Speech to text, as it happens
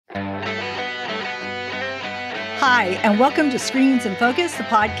Hi, and welcome to Screens in Focus, the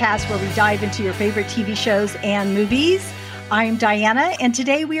podcast where we dive into your favorite TV shows and movies. I'm Diana, and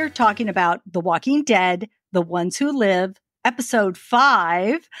today we are talking about The Walking Dead, The Ones Who Live, episode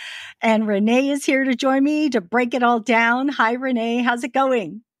 5. And Renee is here to join me to break it all down. Hi, Renee. How's it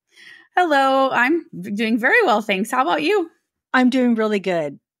going? Hello. I'm doing very well, thanks. How about you? I'm doing really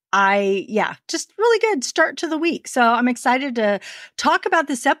good. Just really good start to the week. So I'm excited to talk about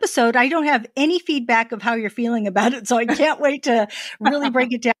this episode. I don't have any feedback of how you're feeling about it, so I can't wait to really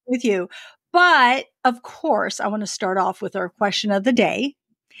break it down with you. But of course, I want to start off with our question of the day.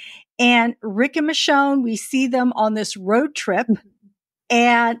 And Rick and Michonne, we see them on this road trip,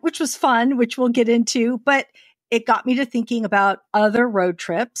 and which was fun, which we'll get into, but it got me to thinking about other road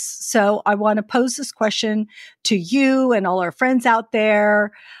trips. So I want to pose this question to you and all our friends out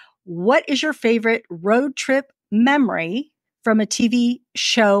there. What is your favorite road trip memory from a TV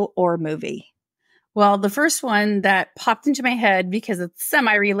show or movie? Well, the first one that popped into my head, because it's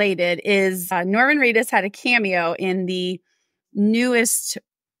semi-related, is Norman Reedus had a cameo in the newest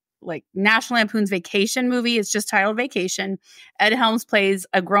National Lampoon's Vacation movie. It's just titled Vacation. Ed Helms plays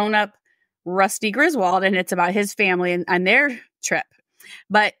a grown-up Rusty Griswold, and it's about his family and their trip.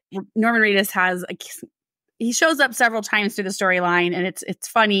 But Norman Reedus he shows up several times through the storyline, and it's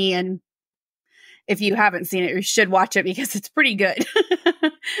funny. And if you haven't seen it, you should watch it because it's pretty good.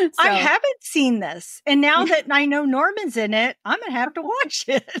 I haven't seen this. And now that I know Norman's in it, I'm going to have to watch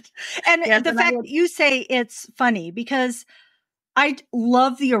it. And yes, the fact that you say it's funny, because I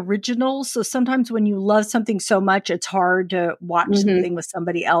love the original. So sometimes when you love something so much, it's hard to watch something with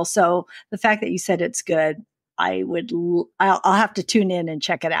somebody else. So the fact that you said it's good, I'll have to tune in and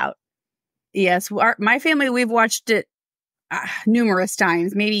check it out. Yes. My family, we've watched it numerous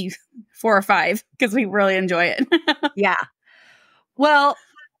times, maybe 4 or 5, because we really enjoy it. Yeah. Well,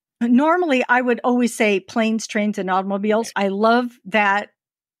 normally I would always say Planes, Trains, and Automobiles. I love that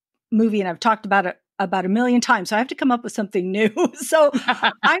movie, and I've talked about it about 1 million times. So I have to come up with something new. So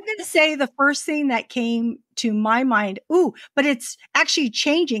I'm going to say the first thing that came to my mind, but it's actually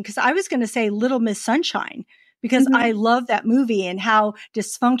changing, because I was going to say Little Miss Sunshine, because I love that movie and how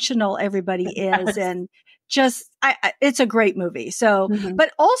dysfunctional everybody is. And just, it's a great movie. So,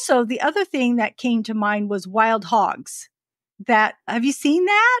 but also the other thing that came to mind was Wild Hogs. Have you seen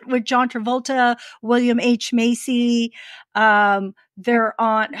that with John Travolta, William H. Macy? There's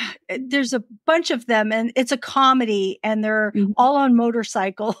a bunch of them, and it's a comedy, and they're all on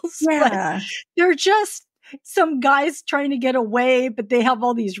motorcycles. Yeah. They're just some guys trying to get away, but they have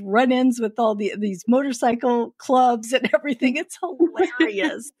all these run-ins with all these motorcycle clubs and everything. It's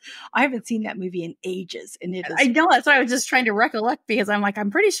hilarious. I haven't seen that movie in ages, and it is. I know, that's why I was just trying to recollect, because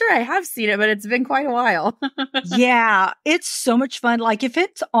I'm pretty sure I have seen it, but it's been quite a while. Yeah, it's so much fun. Like, if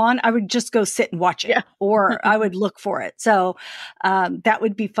it's on, I would just go sit and watch it, or I would look for it. So that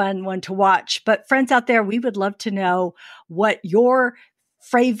would be fun one to watch. But friends out there, we would love to know what your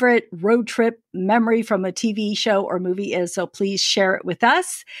favorite road trip memory from a TV show or movie is. So please share it with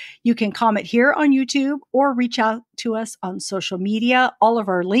us. You can comment here on YouTube or reach out to us on social media. All of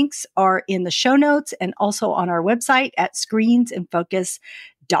our links are in the show notes and also on our website at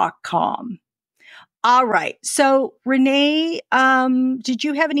screensinfocus.com. All right. So Renee, did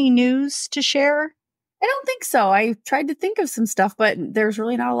you have any news to share? I don't think so. I tried to think of some stuff, but there's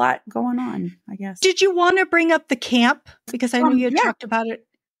really not a lot going on, I guess. Did you want to bring up the camp? Because I know you had talked about it.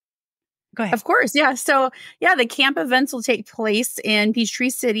 Go ahead. Of course. Yeah. So the camp events will take place in Peachtree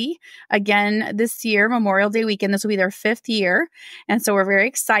City again this year, Memorial Day weekend. This will be their 5th year. And so we're very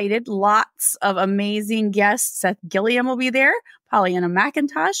excited. Lots of amazing guests. Seth Gilliam will be there. Pollyanna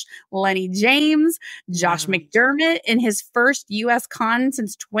McIntosh, Lenny James, Josh McDermott in his first U.S. con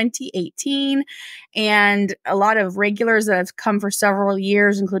since 2018, and a lot of regulars that have come for several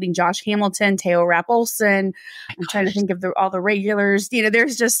years, including Josh Hamilton, Teo Rapp-Olsen. I'm trying to think of all the regulars.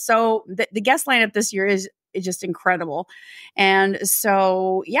 There's just the guest lineup this year is just incredible. And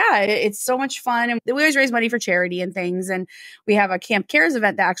so, it's so much fun. And we always raise money for charity and things. And we have a Camp Cares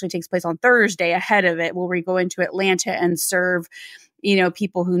event that actually takes place on Thursday ahead of it, where we go into Atlanta and serve,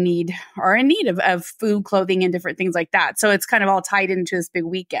 people who are in need of food, clothing, and different things like that. So it's kind of all tied into this big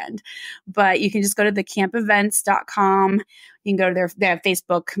weekend. But you can just go to thecampevents.com. You can go to they have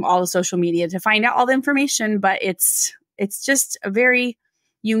Facebook, all the social media to find out all the information. But it's just a very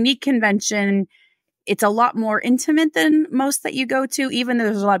unique convention. It's a lot more intimate than most that you go to, even though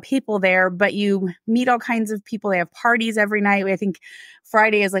there's a lot of people there, but you meet all kinds of people. They have parties every night. I think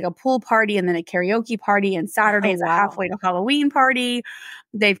Friday is like a pool party and then a karaoke party, and Saturday is a halfway to Halloween party.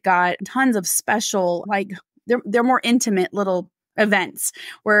 They've got tons of special, they're more intimate little events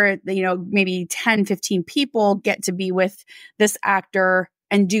where, maybe 10, 15 people get to be with this actor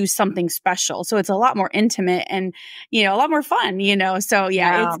and do something special. So it's a lot more intimate and, a lot more fun, So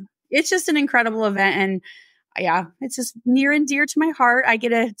Yeah. it's just an incredible event. And yeah, it's just near and dear to my heart. I get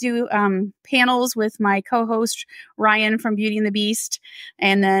to do panels with my co-host Ryan from Beauty and the Beast,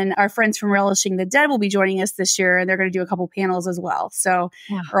 and then our friends from Relishing the Dead will be joining us this year, and they're going to do a couple panels as well. So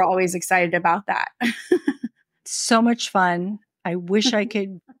we're always excited about that. So much fun. I wish I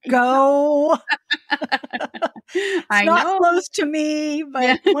could go. It's not close to me,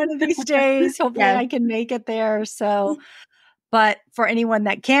 but one of these days, hopefully I can make it there. So, but for anyone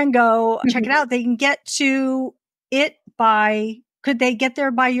that can go, check it out. They can get to it could they get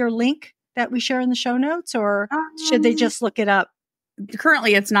there by your link that we share in the show notes, or should they just look it up?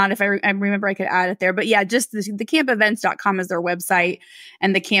 Currently it's not. If I remember, I could add it there, but yeah, just the campevents.com is their website,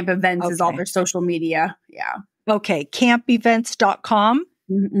 and the camp events is all their social media. Yeah. Okay. Campevents.com.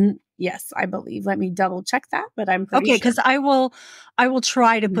 Yes, I believe. Let me double check that, but I'm pretty sure. Okay, because I will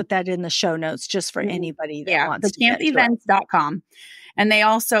try to put that in the show notes just for anybody that wants to get to it. campevents.com. And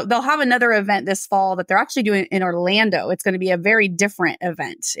they'll have another event this fall that they're actually doing in Orlando. It's going to be a very different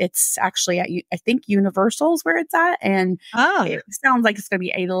event. It's actually at, I think, Universal's where it's at. And it sounds like it's going to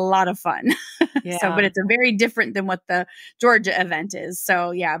be a lot of fun. Yeah. But it's a very different than what the Georgia event is.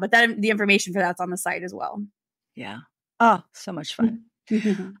 So yeah, but the information for that's on the site as well. Yeah. Oh, so much fun.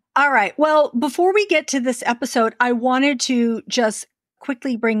 All right. Well, before we get to this episode, I wanted to just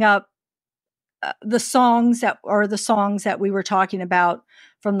quickly bring up the songs that we were talking about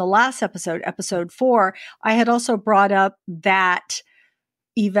from the last episode 4. I had also brought up that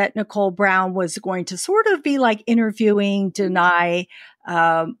Yvette Nicole Brown was going to sort of be like interviewing Denai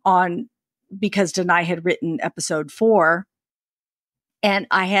because Denai had written episode 4. And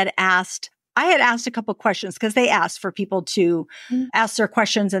I had asked a couple of questions because they asked for people to ask their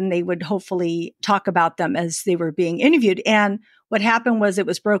questions, and they would hopefully talk about them as they were being interviewed. And what happened was it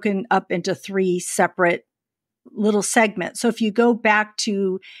was broken up into 3 separate little segments. So if you go back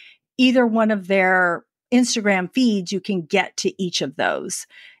to either one of their Instagram feeds, you can get to each of those.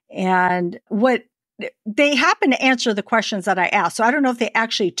 And what they happen to answer the questions that I asked. So I don't know if they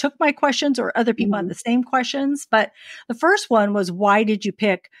actually took my questions or other people had the same questions, but the first one was, why did you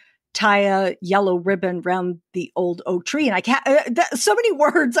pick tie a yellow ribbon around the old oak tree? And I can't, so many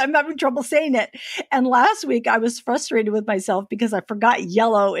words, I'm having trouble saying it. And last week I was frustrated with myself because I forgot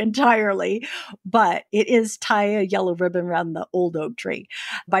yellow entirely, but it is tie a yellow ribbon around the old oak tree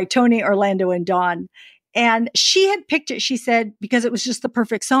by Tony, Orlando, and Dawn. And she had picked it, she said, because it was just the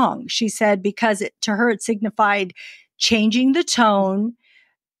perfect song. She said, because to her, it signified changing the tone,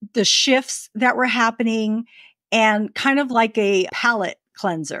 the shifts that were happening, and kind of like a palette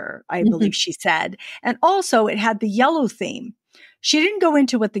cleanser, I believe she said. And also it had the yellow theme. She didn't go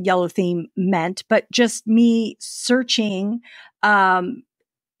into what the yellow theme meant, but just me searching,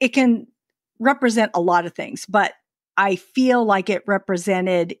 it can represent a lot of things, but I feel like it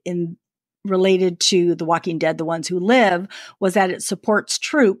represented related to The Walking Dead, The Ones Who Live, was that it supports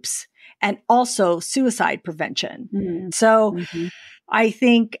troops and also suicide prevention. So I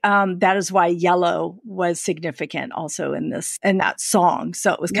think that is why yellow was significant also in that song.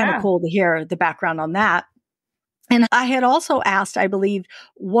 So it was kind of cool to hear the background on that. And I had also asked, I believe,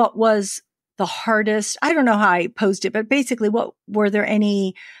 what was the hardest, I don't know how I posed it, but basically were there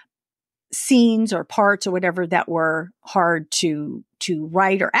any scenes or parts or whatever that were hard to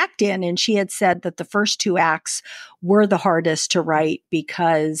write or act in? And she had said that the first 2 acts were the hardest to write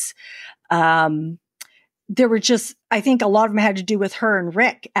because there were just, I think a lot of them had to do with her and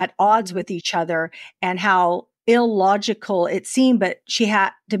Rick at odds with each other and how illogical it seemed, but she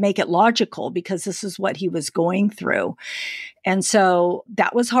had to make it logical because this is what he was going through. And so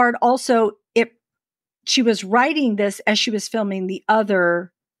that was hard. Also, she was writing this as she was filming the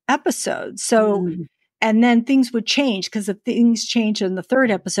other episodes. So, and then things would change because if things changed in the 3rd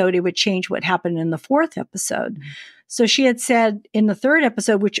episode, it would change what happened in the 4th episode. So she had said in the 3rd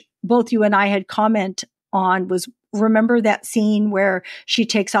episode, which both you and I had comment on, was, remember that scene where she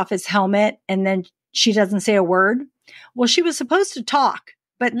takes off his helmet and then she doesn't say a word? Well, she was supposed to talk,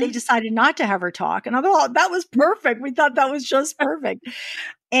 but they decided not to have her talk. And I thought, that was perfect. We thought that was just perfect.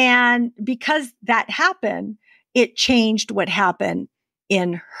 And because that happened, it changed what happened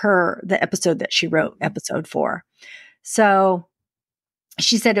in the episode that she wrote, episode 4. So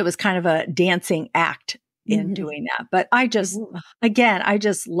she said it was kind of a dancing act in doing that. But I just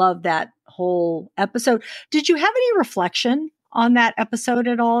love that whole episode. Did you have any reflection on that episode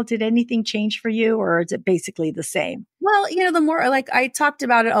at all? Did anything change for you, or is it basically the same? Well, the more, like, I talked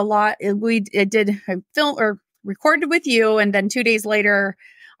about it a lot. I did film, or recorded with you, and then 2 days later,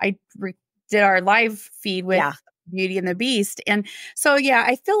 I did our live feed with Beauty and the Beast. And so, yeah,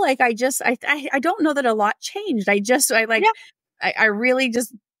 I feel like I don't know that a lot changed. I really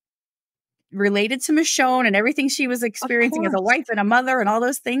just related to Michonne and everything she was experiencing as a wife and a mother and all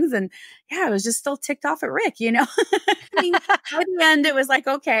those things. And yeah, I was just still ticked off at Rick, I mean, by the end, it was like,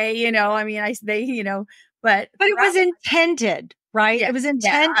 okay, I mean, but it was intended, right? Yeah, it was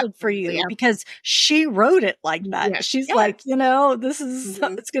intended for you because she wrote it like that. Yeah. She's like, this is,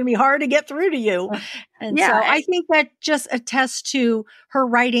 it's going to be hard to get through to you. And so I think that just attests to her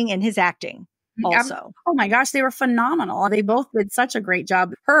writing and his acting. Also, oh my gosh, they were phenomenal. They both did such a great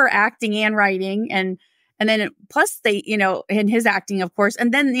job. Her acting and writing, and then plus they, in his acting, of course,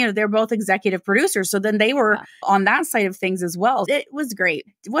 and then they're both executive producers, so then they were on that side of things as well. It was great.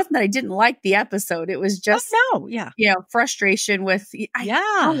 It wasn't that I didn't like the episode; it was just frustration with I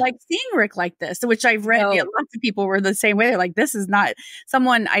don't like seeing Rick like this, which I've read. Lots of people were the same way. They're like, this is not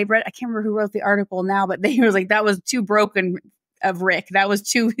someone I read. I can't remember who wrote the article now, but they was like, that was too broken of Rick. That was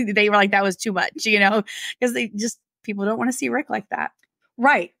too, they were like, that was too much, because people don't want to see Rick like that.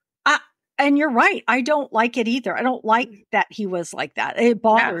 Right. And you're right. I don't like it either. I don't like that he was like that. It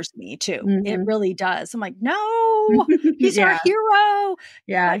bothers me too. It really does. I'm like, no, he's our hero.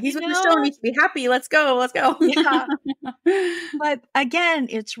 Yeah. He's with Michonne. We should be happy. Let's go. Let's go. Yeah. But again,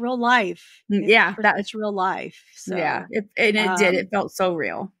 it's real life. It's real life. So, yeah. It felt so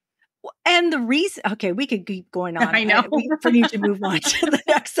real. And the reason, okay, we could keep going on. I know. We need to move on to the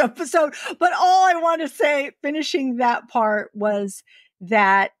next episode. But all I want to say, finishing that part, was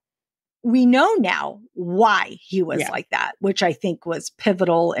that we know now why he was like that, which I think was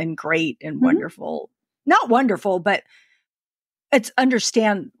pivotal and great and wonderful. Not wonderful, but we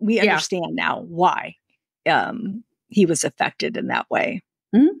understand now why he was affected in that way.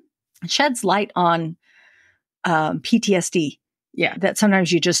 It sheds light on PTSD. Yeah. That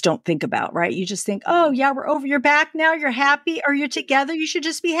sometimes you just don't think about, right? You just think, oh yeah, we're over your back now. You're happy, or you're together. You should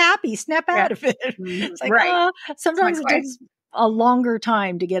just be happy. Snap out of it. It's like, sometimes it takes a longer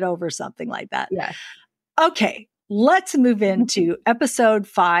time to get over something like that. Yeah. Okay. Let's move into episode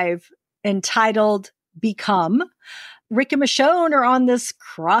 5, entitled Become. Rick and Michonne are on this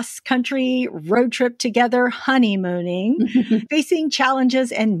cross-country road trip together, honeymooning, facing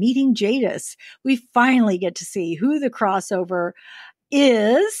challenges and meeting Jadis. We finally get to see who the crossover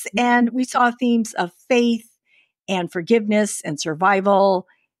is, and we saw themes of faith and forgiveness and survival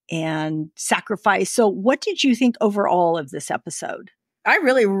and sacrifice. So what did you think overall of this episode? I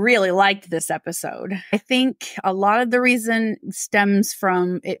really, really liked this episode. I think a lot of the reason stems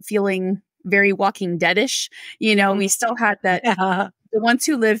from it feeling very Walking Dead-ish. We still had that the ones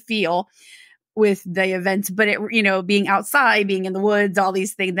who live feel with the events, but it, being outside, being in the woods, all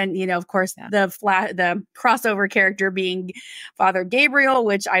these things. Then, of course, the crossover character being Father Gabriel,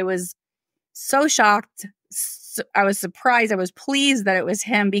 which I was so shocked. I was surprised. I was pleased that it was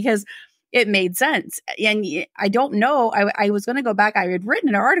him because it made sense. And I don't know. I was going to go back. I had written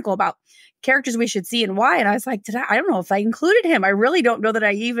an article about characters we should see and why. And I was like, I don't know if I included him. I really don't know that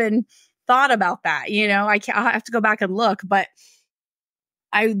I even thought about that. I'll have to go back and look, but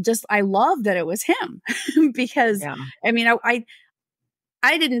I love that it was him because I mean, I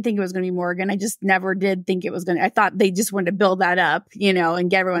didn't think it was going to be Morgan. I just never did think it was going to, I thought they just wanted to build that up, and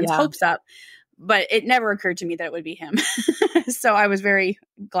get everyone's hopes up, but it never occurred to me that it would be him. So I was very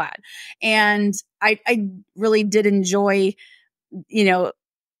glad. And I really did enjoy,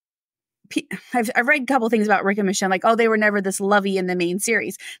 I've read a couple things about Rick and Michonne, like, oh, they were never this lovey in the main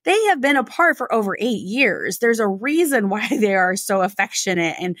series. They have been apart for over 8 years. There's a reason why they are so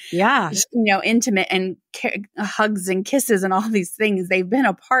affectionate and, intimate and hugs and kisses and all these things. They've been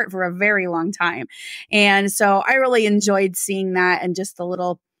apart for a very long time. And so I really enjoyed seeing that and just the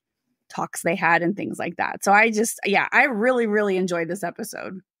little talks they had and things like that. So I really, really enjoyed this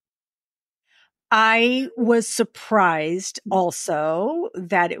episode. I was surprised also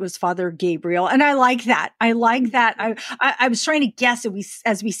that it was Father Gabriel. And I like that. I was trying to guess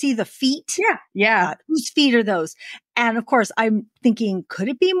as we see the feet. Yeah. Whose feet are those? And of course, I'm thinking, could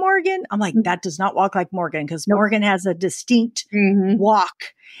it be Morgan? I'm like, that does not walk like Morgan because Morgan has a distinct walk.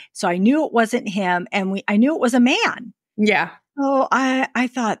 So I knew it wasn't him. And I knew it was a man. Yeah. So I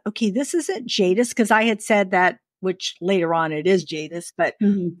thought, okay, this isn't Jadis, because I had said that, which later on it is Jadis, but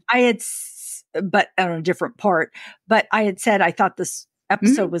but on a different part. But I had said I thought this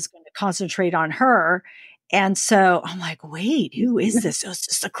episode was going to concentrate on her. And so I'm like, wait, who is this? It was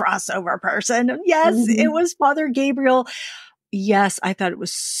just a crossover person. And yes, it was Father Gabriel. Yes, I thought it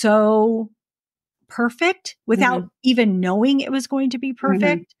was so perfect without even knowing it was going to be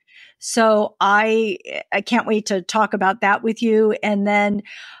perfect. So I can't wait to talk about that with you. And then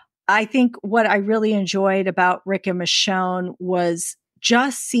I think what I really enjoyed about Rick and Michonne was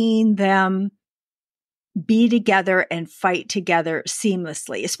just seeing them be together and fight together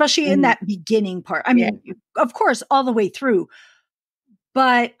seamlessly, especially in that beginning part. I mean, of course, all the way through,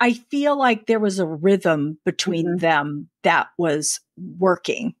 but I feel like there was a rhythm between them that was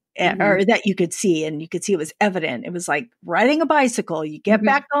working. Or that you could see, and you could see it was evident. It was like riding a bicycle. You get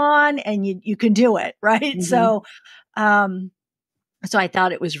back on and you can do it. Right. So I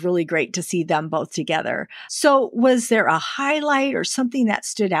thought it was really great to see them both together. So was there a highlight or something that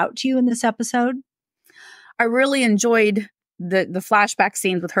stood out to you in this episode? I really enjoyed the flashback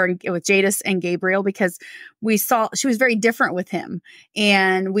scenes with her, with Jadis and Gabriel, because we saw she was very different with him,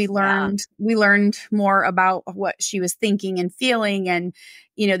 and we learned more about what she was thinking and feeling. And,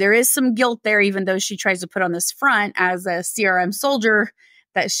 you know, there is some guilt there, even though she tries to put on this front as a CRM soldier,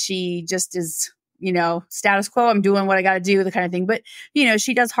 that she just is, you know, status quo. I'm doing what I got to do, the kind of thing. But, you know,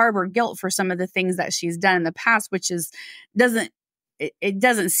 she does harbor guilt for some of the things that she's done in the past, which is, it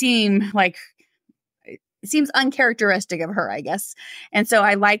doesn't seem like, it seems uncharacteristic of her, I guess. And so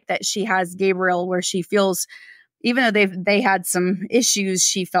I like that she has Gabriel, where she feels, even though they had some issues,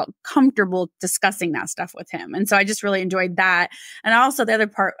 she felt comfortable discussing that stuff with him. And so I just really enjoyed that. And also the other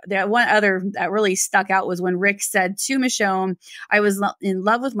part, the one other that really stuck out was when Rick said to Michonne, I was in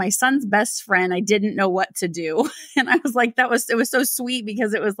love with my son's best friend. I didn't know what to do. And I was like, it was so sweet,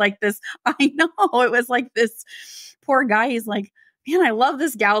 because it was like this, I know, it was like this poor guy. He's like, man, I love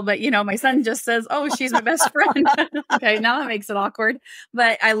this gal, but, you know, my son just says, oh, she's my best friend. Okay, now that makes it awkward.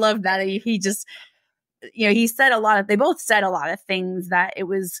 But I love that. He just, you know, they both said a lot of things that it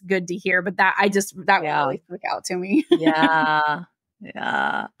was good to hear, but that one really stuck out to me. Yeah.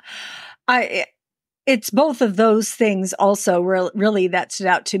 It's both of those things also really that stood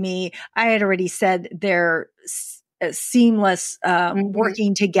out to me. I had already said their seamless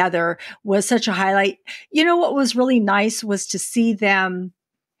working together was such a highlight. You know, what was really nice was to see them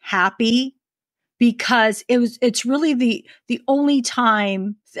happy, because it's really the only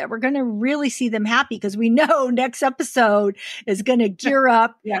time that we're going to really see them happy, because we know next episode is going to gear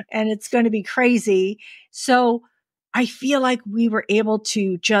up and it's going to be crazy. So I feel like we were able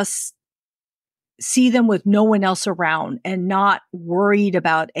to just see them with no one else around and not worried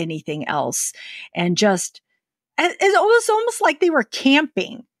about anything else, and just, it was almost like they were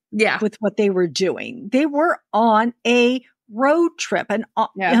camping with what they were doing. They were on a road trip, and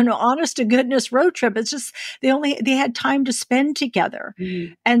you know, honest to goodness road trip. It's just they had time to spend together.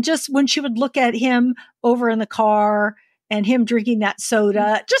 And just when she would look at him over in the car and him drinking that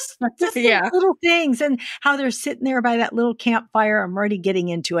soda, just little things, and how they're sitting there by that little campfire. I'm already getting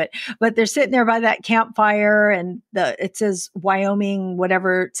into it, but they're sitting there by that campfire, and it says Wyoming,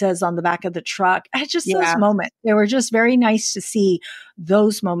 whatever it says on the back of the truck. Those moments, they were just very nice to see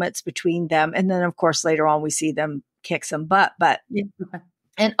those moments between them. And then of course later on we see them kick some butt,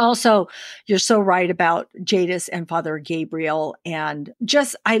 and also, you're so right about Jadis and Father Gabriel. And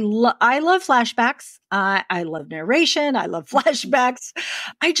just, I love flashbacks. I love narration. I love flashbacks.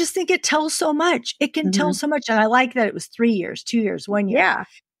 I just think it tells so much. It can tell so much. And I like that it was 3 years, 2 years, 1 year. Yeah.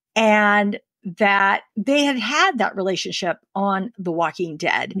 And that they had that relationship on The Walking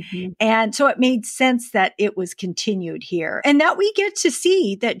Dead. And so it made sense that it was continued here. And that we get to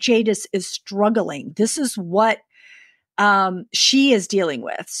see that Jadis is struggling. This is what she is dealing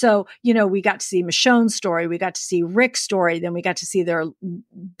with. So, you know, we got to see Michonne's story, we got to see Rick's story, then we got to see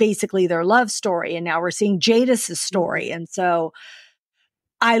basically their love story, and now we're seeing Jadis's story. And so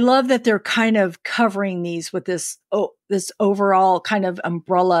I love that they're kind of covering these with this overall kind of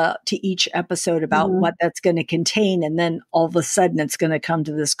umbrella to each episode about what that's going to contain, and then all of a sudden it's going to come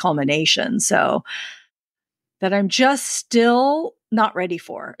to this culmination. So that I'm just still not ready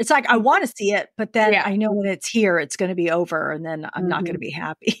for. It's like, I want to see it, but then I know when it's here, it's going to be over, and then I'm not going to be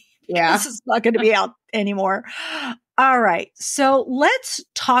happy. This is not going to be out anymore. All right. So let's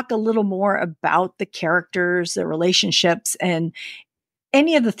talk a little more about the characters, the relationships, and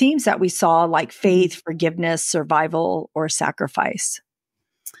any of the themes that we saw, like faith, forgiveness, survival, or sacrifice.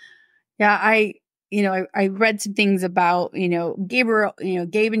 Yeah. I read some things about, you know, Gabriel, you know,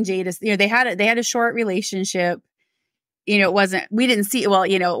 Gabe and Jadis, you know, they had a short relationship. You know, we didn't see a lot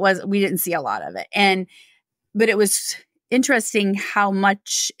of it. But it was interesting how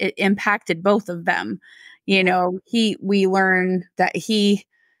much it impacted both of them. You know, we learn that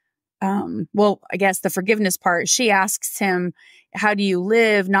I guess the forgiveness part, she asks him, how do you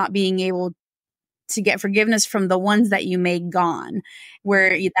live not being able to get forgiveness from the ones that you made gone,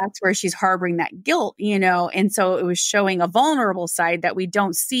 that's where she's harboring that guilt, and so it was showing a vulnerable side that we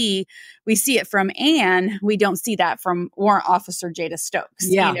don't see. We see it from Anne. We don't see that from Warrant Officer Jada Stokes.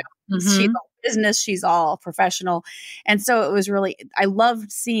 Yeah. She's all business. She's all professional. And so it was really, I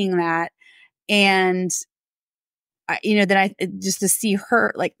loved seeing that. And just to see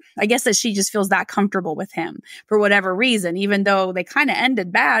her, like, I guess that she just feels that comfortable with him for whatever reason, even though they kind of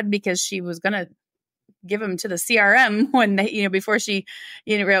ended bad because she was going to give him to the CRM when they, before she,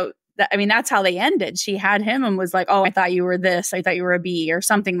 wrote that. I mean, that's how they ended. She had him and was like, "Oh, I thought you were this. I thought you were a B," or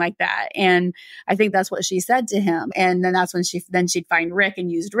something like that. And I think that's what she said to him. And then that's when she'd find Rick and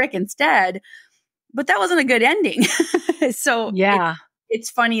used Rick instead. But that wasn't a good ending. So yeah, it's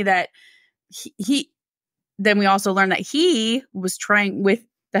funny that then we also learned that he was trying, with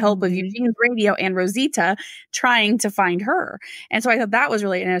the help of Eugene's radio and Rosita, trying to find her. And so I thought that was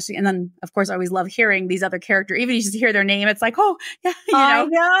really interesting. And then, of course, I always love hearing these other characters. Even you just hear their name, it's like, oh, yeah,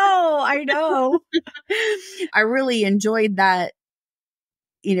 I know. I really enjoyed that,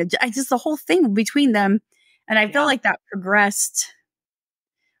 just the whole thing between them. And I feel like that progressed.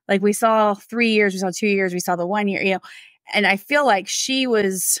 Like we saw 3 years, we saw 2 years, we saw the 1 year, and I feel like she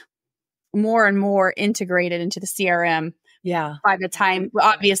was more and more integrated into the CRM. Yeah. By the time,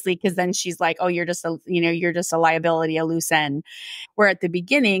 obviously, because then she's like, "Oh, you're just a liability, a loose end." Where at the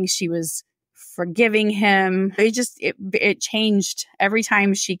beginning she was forgiving him. It changed every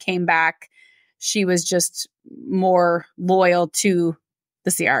time she came back. She was just more loyal to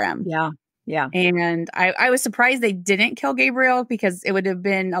the CRM. Yeah. Yeah. And I was surprised they didn't kill Gabriel, because it would have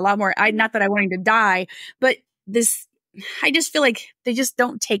been a lot more. Not that I want him to die, but I just feel like they just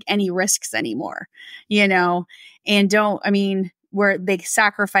don't take any risks anymore, and where they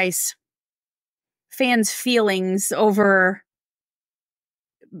sacrifice fans' feelings over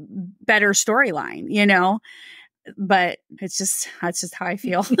better storyline, but that's just how I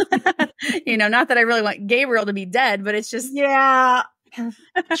feel. Not that I really want Gabriel to be dead, but it's just, yeah,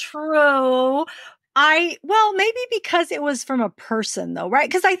 true. Maybe because it was from a person though, right?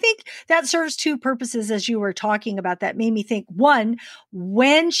 Because I think that serves two purposes, as you were talking about. That made me think, one,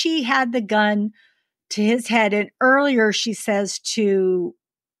 when she had the gun to his head, and earlier she says to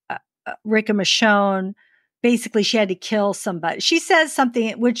Rick and Michonne, basically she had to kill somebody. She says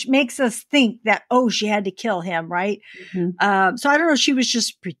something which makes us think that, she had to kill him, right? Mm-hmm. So I don't know if she was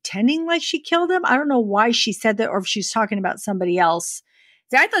just pretending like she killed him. I don't know why she said that, or if she's talking about somebody else.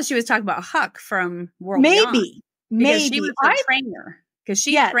 See, I thought she was talking about Huck from World Maybe. Beyond. She was her trainer. Because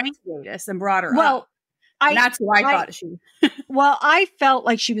she trained Otis and brought her up. That's who I thought she was. Well, I felt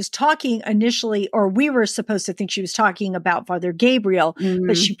like she was talking initially, or we were supposed to think she was talking about Father Gabriel,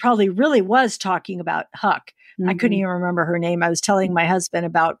 but she probably really was talking about Huck. I couldn't even remember her name. I was telling my husband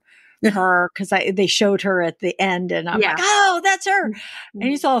about her because they showed her at the end, and I'm like, "Oh, that's her." And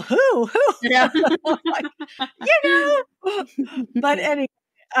he's all, "Who?" Yeah. Like, But anyway,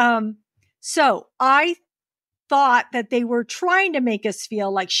 so I thought that they were trying to make us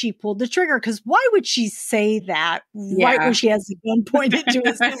feel like she pulled the trigger, because why would she say that right when she has the gun pointed to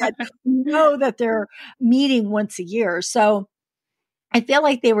his head? Know that they're meeting once a year. So I feel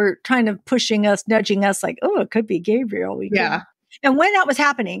like they were kind of pushing us, nudging us, like, "Oh, it could be Gabriel." And when that was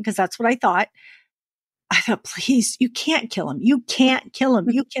happening, because that's what I thought, please, you can't kill him. You can't kill him.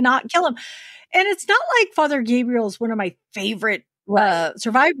 You cannot kill him. And it's not like Father Gabriel is one of my favorite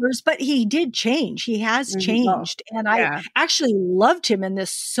survivors, but he did change. He has changed. And I actually loved him in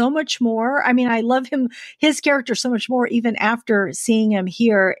this so much more. I mean, I love his character so much more, even after seeing him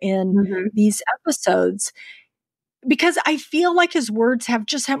here in these episodes, because I feel like his words have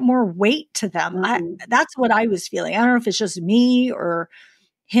more weight to them. That's what I was feeling. I don't know if it's just me or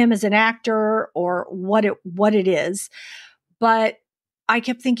him as an actor or what it is, but I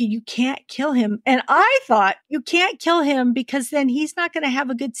kept thinking, you can't kill him. And I thought, you can't kill him because then he's not going to have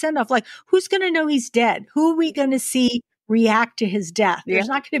a good send off. Like, who's going to know he's dead? Who are we going to see react to his death? There's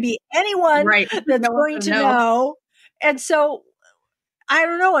not going to be anyone that's going to know. And so I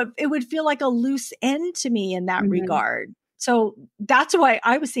don't know, it would feel like a loose end to me in that regard. So that's why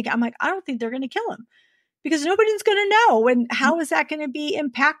I was thinking, I'm like, I don't think they're going to kill him, because nobody's going to know. And how is that going to be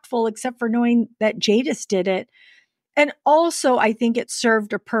impactful except for knowing that Jadis did it? And also, I think it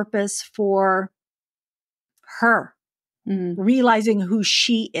served a purpose for her realizing who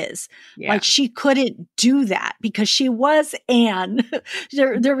she is. Like, she couldn't do that because she was Anne.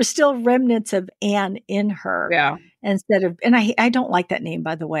 there were still remnants of Anne in her. Yeah. Instead of, and I don't like that name,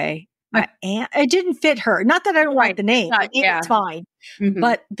 by the way. Anne, it didn't fit her. Not that I don't like the name. It's fine.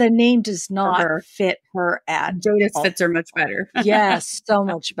 But the name does not fit her at Jadis fits her much better. Yes, so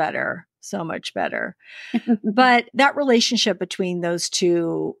much better. so much better. But that relationship between those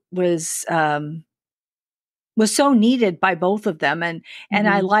two was so needed by both of them. And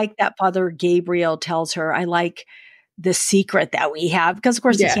I like that Father Gabriel tells her, I like the secret that we have, because of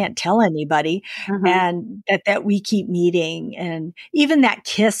course he can't tell anybody, and that we keep meeting. And even that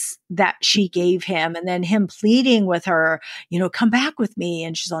kiss that she gave him, and then him pleading with her, come back with me.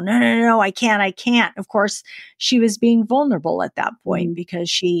 And she's all, no, I can't. Of course, she was being vulnerable at that point because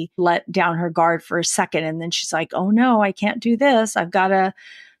she let down her guard for a second. And then she's like, oh no, I can't do this. I've got to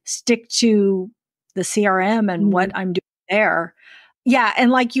stick to the CRM and what I'm doing there. Yeah. And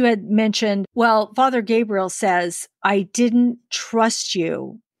like you had mentioned, well, Father Gabriel says, I didn't trust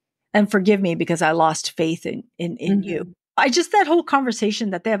you, and forgive me because I lost faith in you. That whole conversation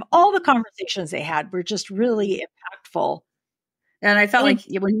that they have, all the conversations they had were just really impactful. And I felt like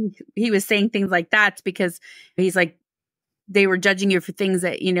when he was saying things like that, it's because he's like, they were judging you for things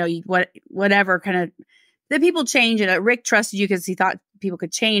that, whatever kind of, that people change. And Rick trusted you because he thought people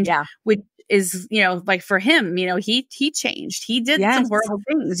could change. Yeah. Which is, like for him, he changed. He did some horrible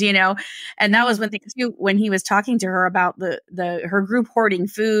things, and that was one thing too, when he was talking to her about her group hoarding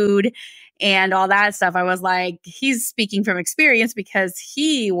food and all that stuff. I was like, he's speaking from experience because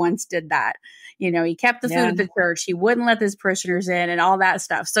he once did that. He kept the food at the church. He wouldn't let his parishioners in and all that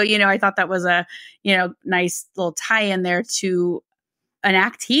stuff. So, I thought that was a, nice little tie in there to an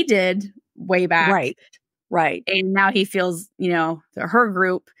act he did way back. Right. And now he feels, that her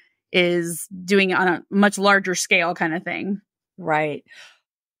group is doing it on a much larger scale kind of thing. Right.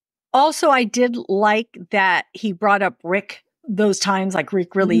 Also, I did like that he brought up Rick those times, like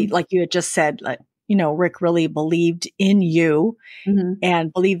Rick really, like you had just said, like, Rick really believed in you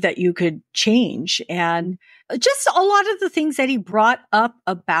and believed that you could change. And just a lot of the things that he brought up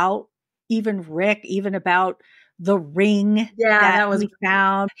about even Rick, even about the ring that we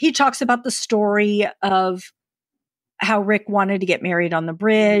found. He talks about the story of how Rick wanted to get married on the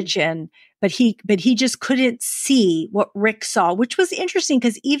bridge, but he just couldn't see what Rick saw, which was interesting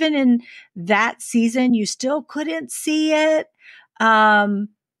because even in that season, you still couldn't see it.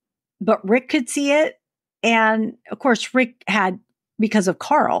 But Rick could see it. And of course, Rick had, because of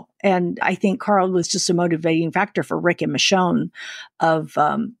Carl. And I think Carl was just a motivating factor for Rick and Michonne of,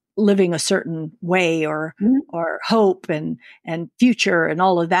 living a certain way or hope and future and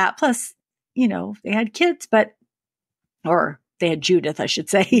all of that. Plus, they had kids, or they had Judith, I should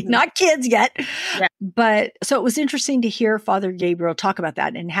say, not kids yet. Yeah. But so it was interesting to hear Father Gabriel talk about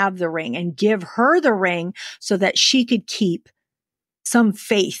that and have the ring and give her the ring so that she could keep some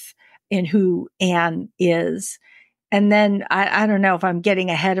faith in who Anne is. And then I don't know if I'm getting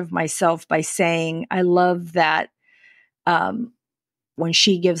ahead of myself by saying I love that when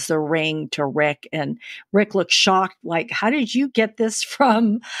she gives the ring to Rick, and Rick looks shocked, like, how did you get this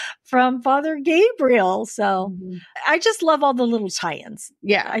from Father Gabriel? So I just love all the little tie-ins.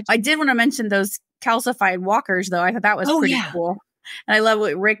 Yeah. I did want to mention those calcified walkers though. I thought that was pretty cool. And I love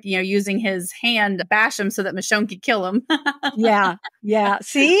what Rick, using his hand to bash him so that Michonne could kill him. Yeah.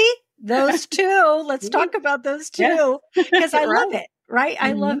 See? Those two. Let's talk about those two. Because I love it, right?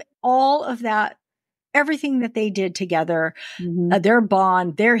 I love all of that. Everything that they did together, their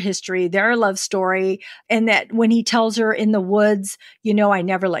bond, their history, their love story. And that when he tells her in the woods, I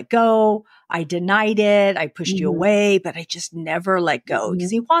never let go. I denied it. I pushed you away, but I just never let go, because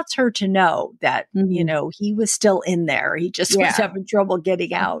he wants her to know that, he was still in there. He just was having trouble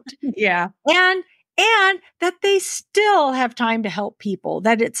getting out. And that they still have time to help people,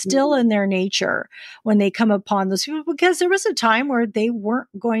 that it's still in their nature when they come upon those people, because there was a time where they weren't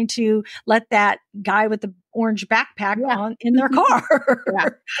going to let that guy with the orange backpack on in their car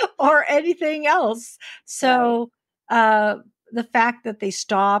or anything else. So, the fact that they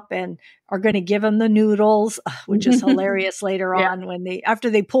stop and are going to give him the noodles, which is hilarious later on when after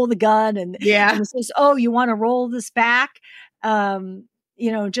they pull the gun and it says, oh, you want to roll this back?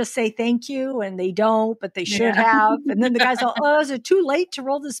 Just say thank you. And they don't, but they should have. And then the guy's all, oh, is it too late to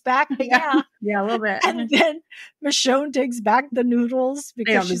roll this back? But yeah, a little bit. And then Michonne takes back the noodles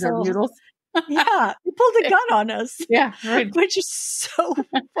because she's all, noodles. He pulled a gun on us. Right. Which is so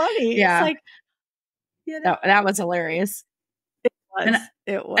funny. Yeah. It's like, that was hilarious.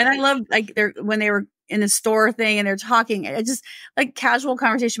 It was. And I love when they were in the store thing and they're talking, it's just like casual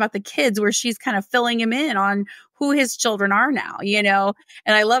conversation about the kids where she's kind of filling him in on who his children are now, and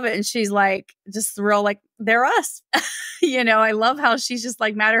I love it. And she's like, just real, like, they're us, I love how she's just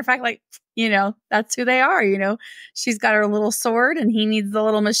like, matter of fact, like, that's who they are, she's got her little sword and he needs the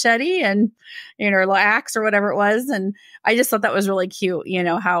little machete and, her little axe or whatever it was. And I just thought that was really cute,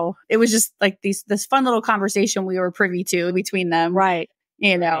 how it was just like this fun little conversation we were privy to between them. Right.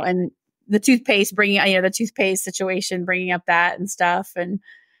 And the toothpaste, the toothpaste situation, bringing up that and stuff. And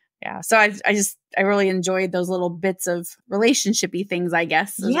yeah, so I really enjoyed those little bits of relationshipy things, I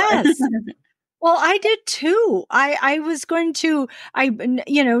guess. Yes. Well, I did too. I was going to,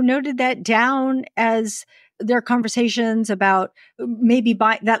 noted that down as their conversations about maybe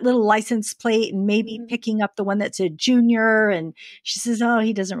buy that little license plate and maybe picking up the one that said junior. And she says, oh,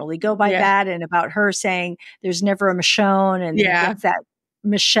 he doesn't really go by that. And about her saying there's never a Michonne, and he gets that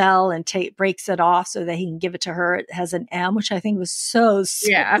Michelle and breaks it off so that he can give it to her. It has an M, which I think was so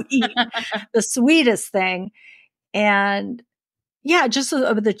sweet. The sweetest thing. And yeah, just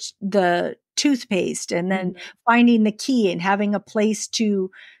the toothpaste, and then finding the key and having a place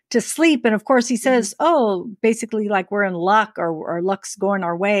to sleep. And of course he says, oh, basically like we're in luck, or luck's going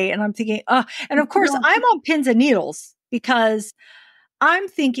our way. And I'm thinking, and of course I'm on pins and needles, because I'm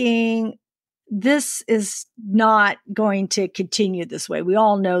thinking this is not going to continue this way. We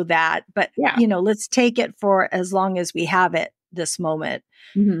all know that, but let's take it for as long as we have it this moment.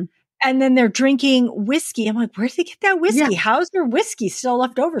 And then they're drinking whiskey. I'm like, where did they get that whiskey? How's their whiskey still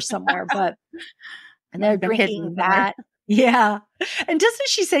left over somewhere? And they're drinking that. Yeah. And doesn't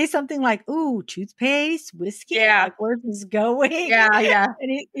she say something like, ooh, toothpaste, whiskey? Yeah. Like, where's this going? Yeah.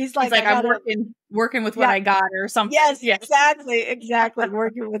 And he's like, I'm working with what I got, or something. Yes, exactly.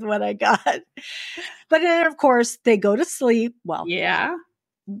 Working with what I got. But then, of course, they go to sleep. Well,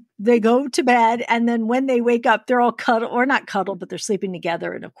 they go to bed, and then when they wake up, they're all cuddled, or not cuddled, but they're sleeping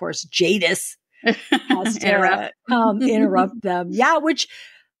together. And of course, Jadis has to interrupt them. Yeah, which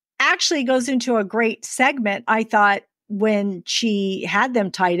actually goes into a great segment, I thought, when she had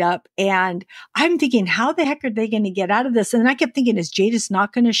them tied up. And I'm thinking, how the heck are they going to get out of this? And then I kept thinking, is Jadis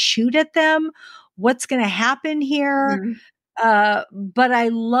not going to shoot at them? What's going to happen here? But I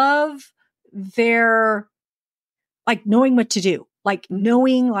love their, like, knowing what to do. Like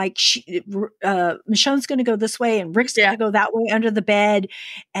knowing, like, Michonne's going to go this way and Rick's going to go that way under the bed,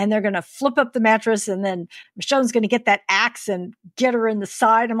 and they're going to flip up the mattress, and then Michonne's going to get that axe and get her in the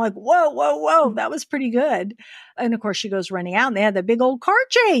side. I'm like, whoa, that was pretty good. And of course she goes running out, and they had the big old car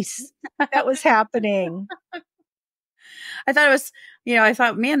chase that was happening. I thought it was, I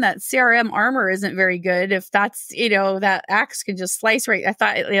thought, man, that CRM armor isn't very good. If that's, that axe can just slice right. I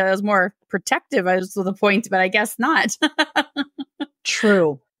thought, it was more protective as to the point, but I guess not.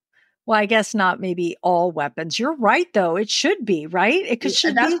 True. Well, I guess not maybe all weapons. You're right, though. It should be, right? It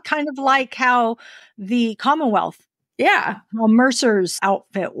should be kind of like how the Commonwealth. Yeah. How Mercer's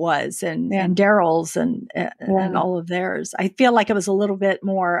outfit was, and Daryl's and all of theirs. I feel like it was a little bit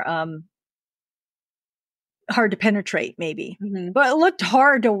more hard to penetrate, maybe. But it looked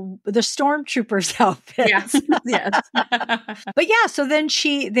hard to the stormtroopers' outfits. Yes. But yeah, so then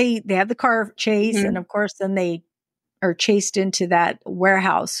they have the car chase, and of course then they are chased into that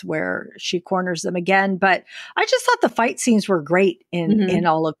warehouse where she corners them again. But I just thought the fight scenes were great in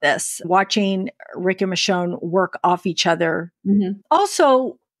all of this. Watching Rick and Michonne work off each other.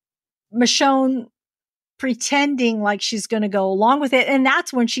 Also, Michonne pretending like she's going to go along with it. And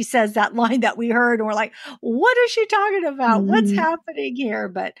that's when she says that line that we heard, and we're like, what is she talking about? What's happening here?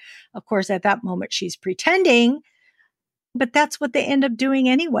 But of course, at that moment, she's pretending, but that's what they end up doing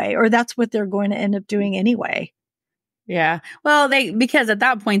anyway, or that's what they're going to end up doing anyway. Yeah. Well, because at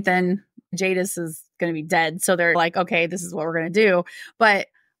that point, then Jadis is going to be dead. So they're like, okay, this is what we're going to do. But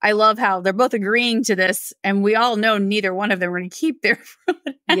I love how they're both agreeing to this, and we all know neither one of them are going to keep their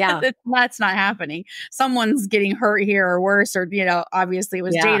that's not happening. Someone's getting hurt here or worse, or obviously it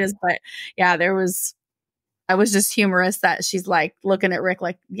was Jadis, but I was just humorous that she's like looking at Rick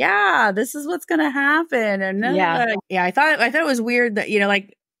like, yeah, this is what's going to happen. And I thought it was weird that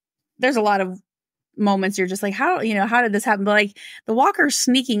like there's a lot of moments you're just like, how did this happen? But like the walkers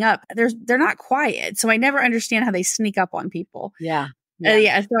sneaking up, they're not quiet, so I never understand how they sneak up on people. So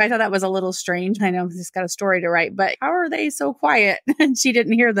I thought that was a little strange. I know he's got a story to write, but how are they so quiet? And she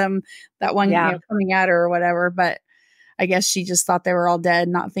didn't hear them, that one coming at her or whatever. But I guess she just thought they were all dead,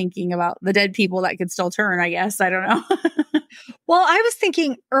 not thinking about the dead people that could still turn, I guess. I don't know. Well, I was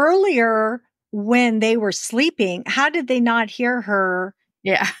thinking earlier when they were sleeping, how did they not hear her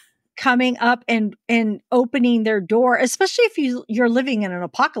coming up and opening their door, especially if you're living in an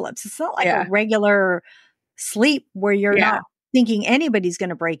apocalypse? It's not like a regular sleep where you're not thinking anybody's going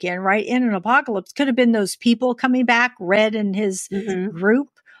to break in, right? In an apocalypse, could have been those people coming back, Red and his group,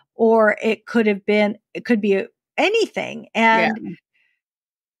 or it could be anything. And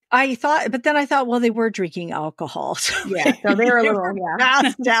I thought, well, they were drinking alcohol. So so they were a little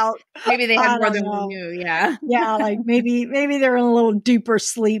passed out. Maybe they had more than we knew. Like maybe they're in a little deeper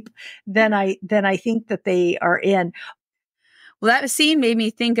sleep than I think that they are in. Well, that scene made me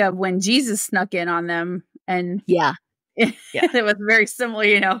think of when Jesus snuck in on them, and Yeah. it was very similar,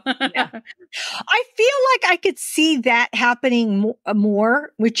 Yeah. I feel like I could see that happening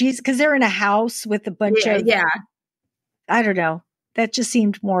more with Jesus, because they're in a house with a bunch of, I don't know. That just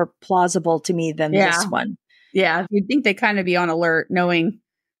seemed more plausible to me than this one. Yeah. You'd think they kind of be on alert, knowing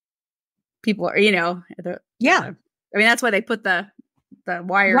people are, I mean, that's why they put the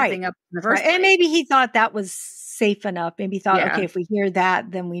wire thing up in the first place. And maybe he thought that was safe enough. Maybe he thought, okay, if we hear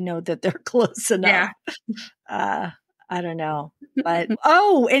that, then we know that they're close enough. I don't know. But,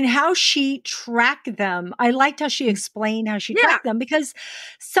 and how she tracked them. I liked how she explained how she tracked them, because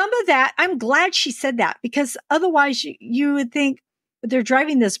some of that, I'm glad she said that, because otherwise you would think they're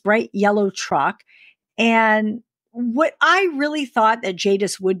driving this bright yellow truck. And what I really thought that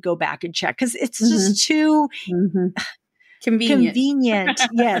Jadis would go back and check, because it's just too convenient.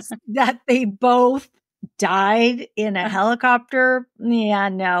 Yes. That they both died in a helicopter. Yeah,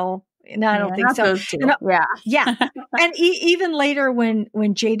 no. No, I don't think so. And even later when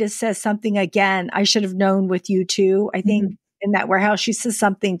Jada says something again, I should have known with you too. I think in that warehouse, she says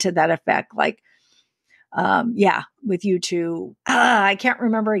something to that effect, like, with you two. I can't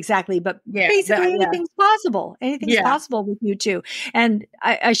remember exactly, but basically anything's possible. Anything's possible with you two. And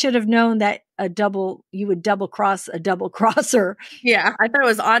I should have known that you would double cross a double crosser. Yeah. I thought it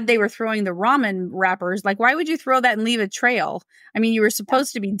was odd they were throwing the ramen wrappers. Like, why would you throw that and leave a trail? I mean, you were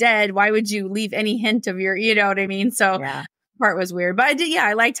supposed to be dead. Why would you leave any hint of you know what I mean? So part was weird, but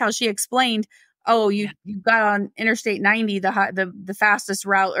I liked how she explained, you got on Interstate 90, the fastest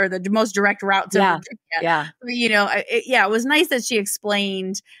route, or the most direct route to Virginia. It was nice that she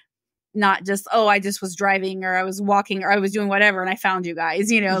explained, not just, I just was driving, or I was walking, or I was doing whatever, and I found you guys,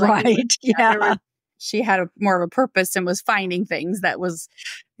 she had more of a purpose and was finding things that was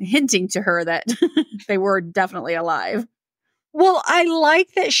hinting to her that they were definitely alive. Well, I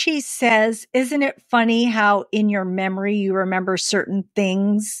like that she says, isn't it funny how in your memory you remember certain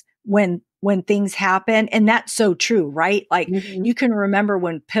things when things happen? And that's so true, right? Like you can remember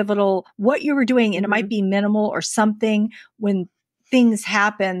when pivotal, what you were doing, and it might be minimal or something, when things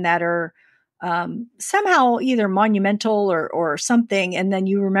happen that are somehow either monumental or something. And then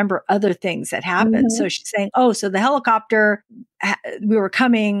you remember other things that happened. So she's saying, so the helicopter, we were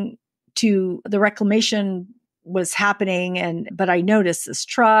coming to the reclamation was happening, but I noticed this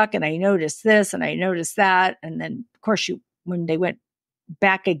truck, and I noticed this, and I noticed that. And then of course when they went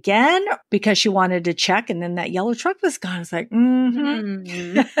back again, because she wanted to check, and then that yellow truck was gone. It's like,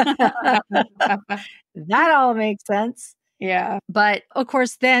 that all makes sense. Yeah. But of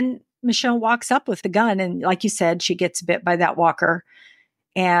course, then Michonne walks up with the gun, and like you said, she gets bit by that walker,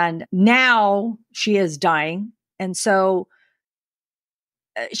 and now she is dying. And so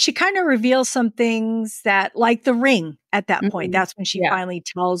she kind of reveals some things that, like the ring at that point. That's when she finally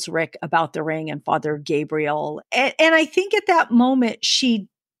tells Rick about the ring and Father Gabriel. And I think at that moment, she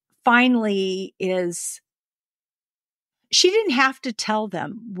finally she didn't have to tell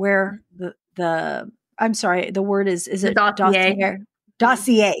them where I'm sorry, the word is it dossier?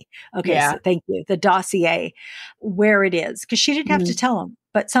 Dossier. Okay. So thank you. The dossier, where it is, because she didn't have to tell him,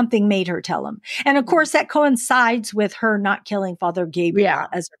 but something made her tell him. And of course that coincides with her not killing Father Gabriel,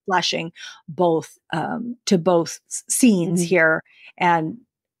 as they're flashing to both scenes here. And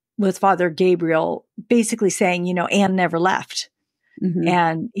with Father Gabriel basically saying, Anne never left.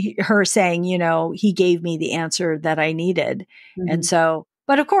 And her saying, he gave me the answer that I needed. And so,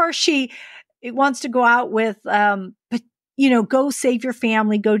 but of course she wants to go out with, but go save your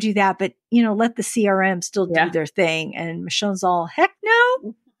family, go do that. But, let the CRM still do their thing. And Michonne's all, heck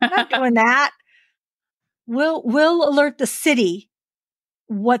no, I'm not doing that. We'll alert the city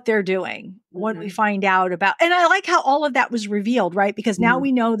what they're doing when we find out about. And I like how all of that was revealed, right? Because now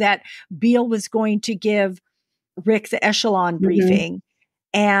we know that Beale was going to give Rick the echelon briefing.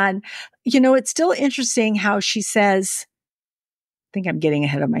 And, it's still interesting how she says, I think I'm getting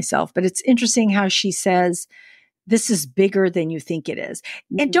ahead of myself, but it's interesting how she says, this is bigger than you think it is.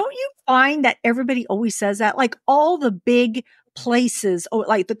 And don't you find that everybody always says that? Like all the big places,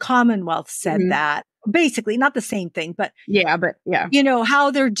 like the Commonwealth said that. Basically, not the same thing, but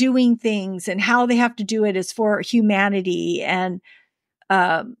how they're doing things and how they have to do it is for humanity. And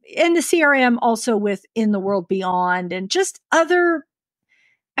the CRM also with In the World Beyond, and just other.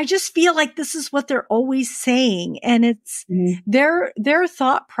 I just feel like this is what they're always saying. And it's their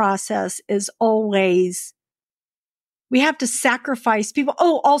thought process is always, we have to sacrifice people.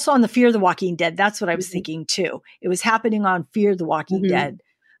 Oh, also on the Fear the Walking Dead. That's what I was thinking too. It was happening on Fear the Walking Dead.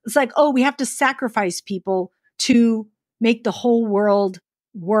 It's like, we have to sacrifice people to make the whole world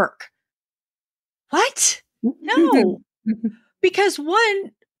work. What? No. Because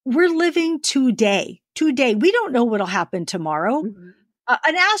one, we're living today. Today. We don't know what'll happen tomorrow. Mm-hmm.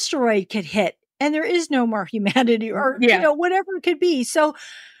 An asteroid could hit and there is no more humanity or, whatever it could be. So,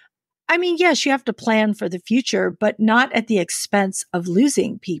 I mean, yes, you have to plan for the future, but not at the expense of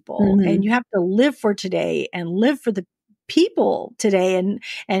losing people. Mm-hmm. And you have to live for today and live for the people today.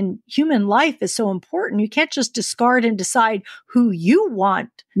 And human life is so important. You can't just discard and decide who you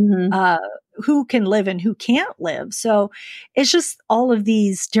want, who can live and who can't live. So it's just all of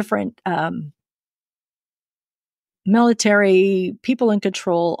these different, military people in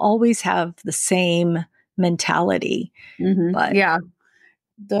control always have the same mentality. But yeah,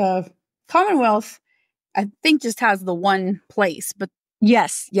 the Commonwealth, I think, just has the one place, but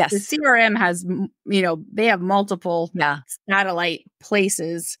yes, the CRM has, they have multiple satellite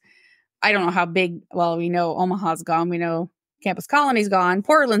places. I don't know how big. Well, we know Omaha's gone. We know Campus Colony's gone.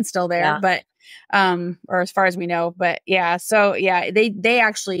 Portland's still there, but or as far as we know. But yeah, so yeah, they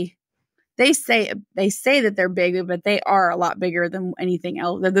actually. They say that they're big, but they are a lot bigger than anything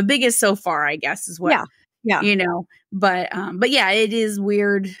else. They're the biggest so far, I guess, is what, but yeah, it is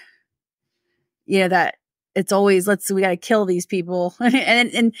weird. That it's always, we got to kill these people.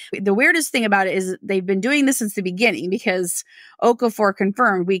 and the weirdest thing about it is they've been doing this since the beginning, because Okafor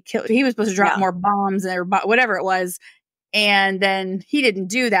confirmed he was supposed to drop more bombs or whatever it was. And then he didn't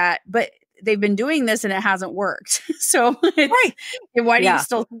do that, but they've been doing this and it hasn't worked. So why do you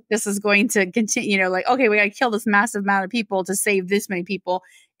still think this is going to continue? Okay, we got to kill this massive amount of people to save this many people.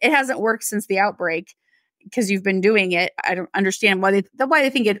 It hasn't worked since the outbreak because you've been doing it. I don't understand why they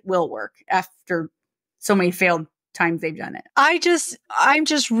think it will work after so many failed times they've done it. I'm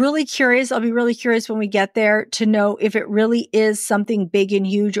just really curious. I'll be really curious when we get there to know if it really is something big and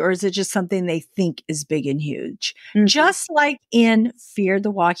huge, or is it just something they think is big and huge? Mm-hmm. Just like in Fear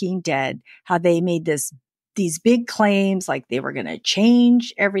the Walking Dead, how they made these big claims, like they were going to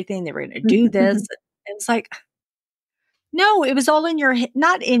change everything. They were going to do this. And it's like, no, it was all in your head,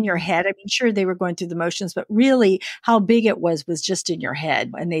 not in your head. I mean, sure, they were going through the motions, but really how big it was just in your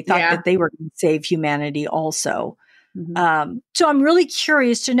head. And they thought that they were going to save humanity also. Mm-hmm. So I'm really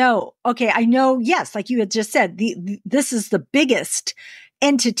curious to know, okay, I know, yes, like you had just said, this is the biggest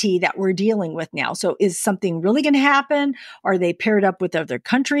entity that we're dealing with now. So is something really going to happen? Are they paired up with other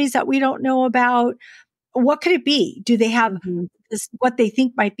countries that we don't know about? What could it be? Do they have what they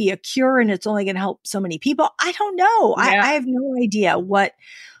think might be a cure and it's only going to help so many people? I don't know. Yeah. I have no idea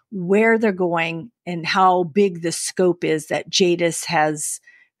where they're going and how big the scope is that Jadis has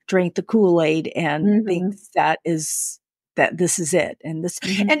drank the Kool-Aid and thinks that this is it. And this,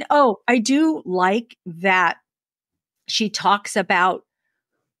 and I do like that she talks about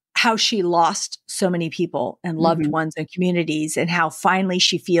how she lost so many people and loved ones and communities, and how finally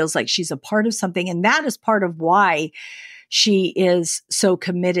she feels like she's a part of something. And that is part of why she is so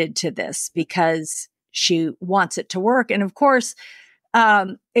committed to this, because she wants it to work. And of course,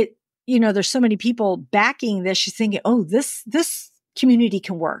 there's so many people backing this. She's thinking, this community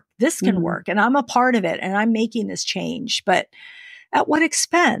can work. This can work. And I'm a part of it. And I'm making this change. But at what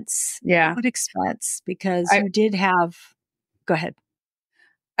expense? Yeah. At what expense? Because you did have, go ahead.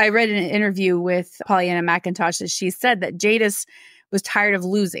 I read in an interview with Pollyanna McIntosh that she said that Jadis was tired of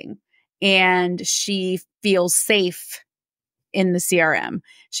losing and she feels safe in the CRM.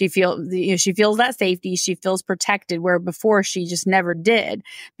 She feels that safety. She feels protected, where before she just never did,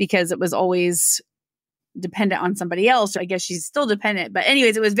 because it was always dependent on somebody else. I guess she's still dependent. But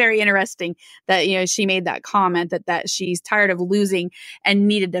anyways, it was very interesting that, she made that comment that she's tired of losing and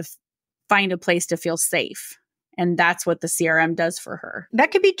needed to find a place to feel safe. And that's what the CRM does for her.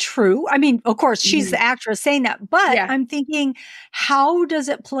 That could be true. I mean, of course, she's the actress saying that. But I'm thinking, how does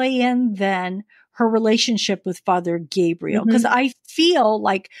it play in then her relationship with Father Gabriel? Because I feel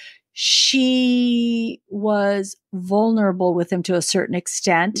like she was vulnerable with him to a certain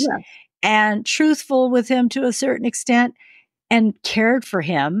extent and truthful with him to a certain extent and cared for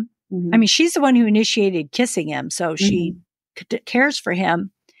him. I mean, she's the one who initiated kissing him. So she cares for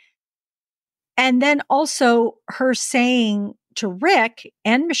him. And then also her saying to Rick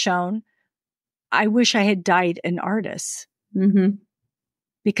and Michonne, I wish I had died an artist.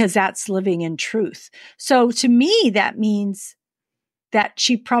 Because that's living in truth. So to me, that means that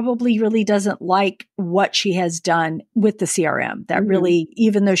she probably really doesn't like what she has done with the CRM. That really,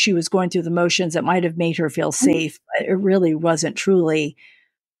 even though she was going through the motions, it might have made her feel safe. But it really wasn't truly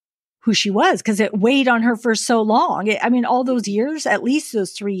who she was, because it weighed on her for so long. I mean, all those years, at least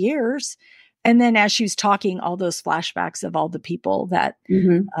those 3 years. And then as she was talking, all those flashbacks of all the people that,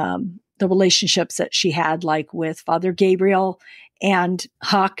 the relationships that she had, like with Father Gabriel and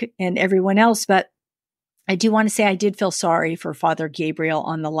Huck and everyone else. But I do want to say I did feel sorry for Father Gabriel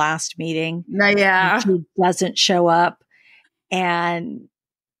on the last meeting. Yeah. He doesn't show up, and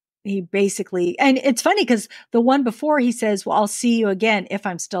he basically, and it's funny because the one before he says, well, I'll see you again if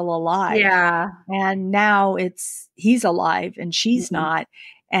I'm still alive. Yeah. And now he's alive and she's Mhm. not.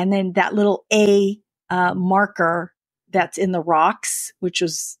 And then that little A marker that's in the rocks, which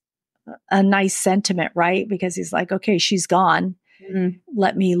was a nice sentiment, right? Because he's like, okay, she's gone. Mhm.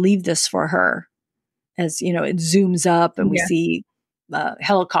 Let me leave this for her. As you know, it zooms up and we Yeah. see a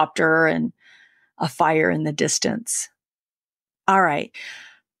helicopter and a fire in the distance. All right.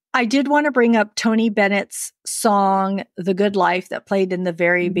 I did want to bring up Tony Bennett's song, The Good Life, that played in the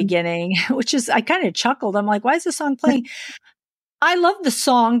very Mhm. beginning, which is, I kind of chuckled. I'm like, why is the song playing? I love the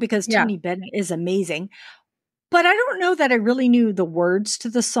song because Yeah. Tony Bennett is amazing, but I don't know that I really knew the words to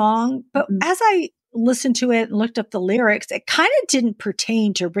the song. But Mhm. as I listened to it and looked up the lyrics, it kind of didn't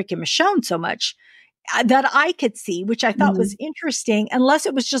pertain to Rick and Michonne so much that I could see, which I thought was Mhm. interesting, unless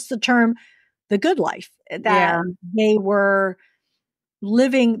it was just the term, the good life, Yeah. that they were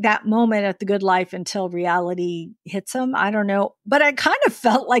living that moment at the good life until reality hits them. I don't know, but I kind of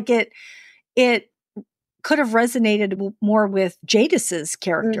felt like it could have resonated more with Jadis's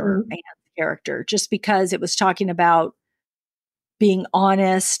character, Mhm. Anne's character, just because it was talking about being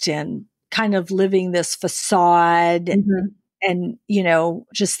honest and kind of living this facade Mhm. and, you know,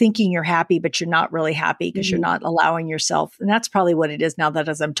 just thinking you're happy, but you're not really happy because you're Mhm. not allowing yourself. And that's probably what it is now that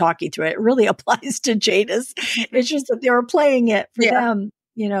as I'm talking through it, it really applies to Jadis. It's just that they were playing it for Yeah. them,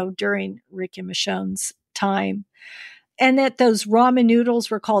 you know, during Rick and Michonne's time. And that those ramen noodles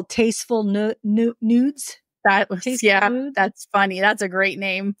were called tasteful nudes. That was, Tasteful yeah, nudes. that's funny. That's a great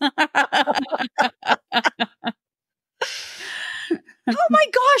name. Oh my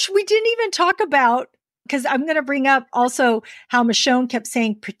gosh, we didn't even talk about, because I'm going to bring up also how Michonne kept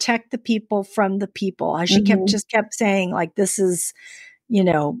saying, protect the people from the people. How she Mhm. kept saying, like, this is, you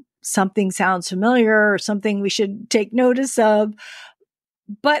know, something sounds familiar or something we should take notice of.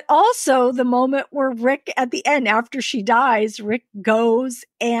 But also the moment where Rick, at the end, after she dies, Rick goes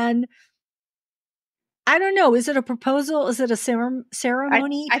and I don't know, is it a proposal? Is it a I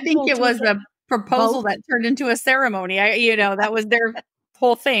ceremony? I think People it take was it a proposal both. that turned into a ceremony. That was their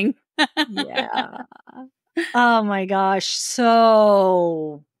whole thing. Yeah. Oh my gosh,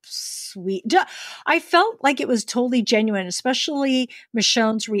 so sweet. I felt like it was totally genuine, especially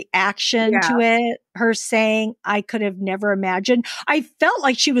Michonne's reaction Yeah. to it, her saying, I could have never imagined. I felt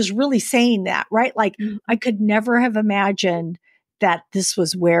like she was really saying that, right? Like, I Mhm. could never have imagined that this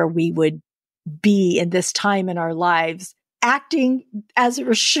was where we would be in this time in our lives, acting as Yeah.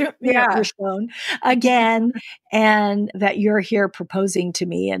 Rashomon again, and that you're here proposing to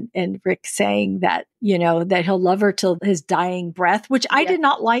me, and Rick saying that, you know, that he'll love her till his dying breath, which I Yeah. did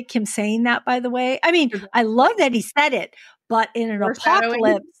not like him saying that, by the way. I mean, Is that I love like that he said it, but in an foreshadowing?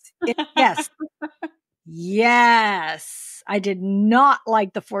 apocalypse, yes, yes, I did not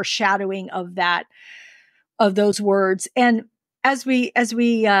like the foreshadowing of that, of those words. And as we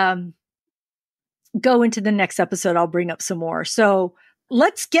go into the next episode, I'll bring up some more. So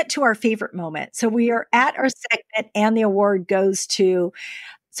let's get to our favorite moment. So we are at our segment and the award goes to,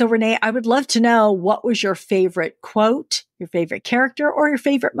 so Renee, I would love to know, what was your favorite quote, your favorite character, or your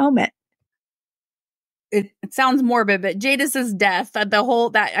favorite moment? It sounds morbid, but Jadis's death, the whole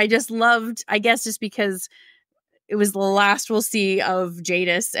that I just loved, I guess just because it was the last we'll see of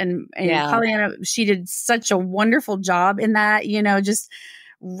Jadis and Yeah. Pollyanna, she did such a wonderful job in that, just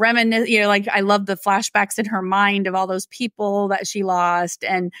reminisce, like I love the flashbacks in her mind of all those people that she lost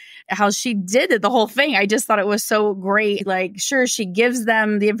and how she did it, the whole thing. I just thought it was so great. Like, sure, she gives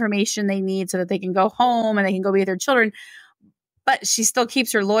them the information they need so that they can go home and they can go be with their children, but she still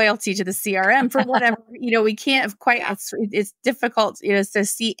keeps her loyalty to the CRM for whatever, we can't quite, it's difficult, to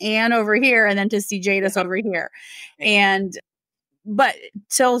see Anne over here and then to see Jadis over here. And, but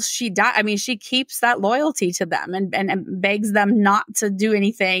till she died, I mean, she keeps that loyalty to them and begs them not to do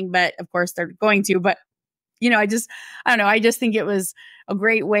anything, but of course they're going to, but I don't know. I just think it was a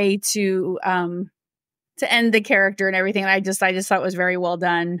great way to end the character and everything. And I just thought it was very well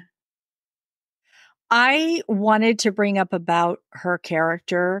done. I wanted to bring up about her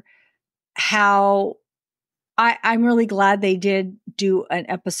character, how I'm really glad they did do an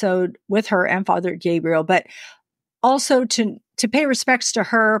episode with her and Father Gabriel, but also to pay respects to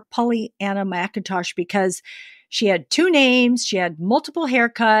her, Pollyanna McIntosh, because she had two names, she had multiple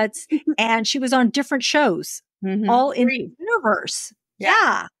haircuts, and she was on different shows, Mm-hmm. all in the universe. Yeah.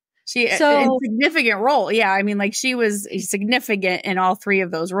 Yeah. She a So significant role. Yeah. I mean, like she was significant in all three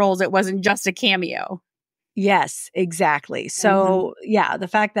of those roles. It wasn't just a cameo. yes, exactly. Mm-hmm. So yeah, the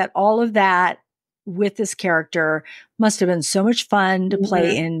fact that all of that with this character. Must have been so much fun to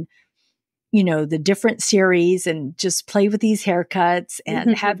play in, the different series and just play with these haircuts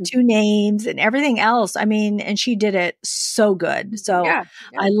and have two names and everything else. I mean, and she did it so good. So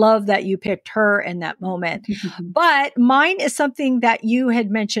I love that you picked her in that moment. But mine is something that you had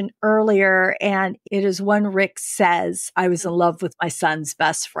mentioned earlier, and it is when Rick says, I was in love with my son's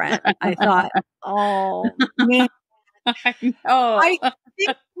best friend. I thought, oh man. I think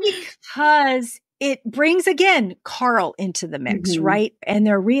because it brings again Carl into the mix, right? And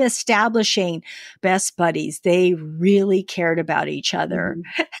they're reestablishing best buddies. They really cared about each other.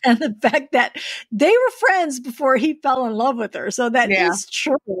 And the fact that they were friends before he fell in love with her. So that is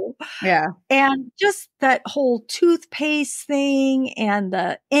true. Yeah. And just that whole toothpaste thing and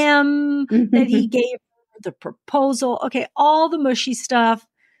the M that he gave her, the proposal. Okay, all the mushy stuff.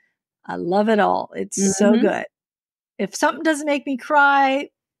 I love it all. It's so good. If something doesn't make me cry,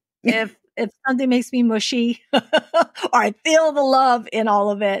 if something makes me mushy, or I feel the love in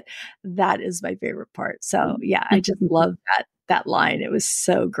all of it, that is my favorite part. So yeah, I just love that line. It was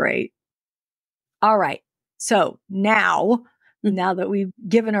so great. All right. So now that we've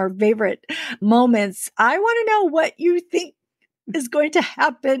given our favorite moments, I want to know what you think is going to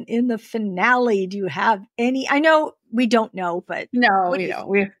happen in the finale. Do you have any? I know we don't know, but no, we don't.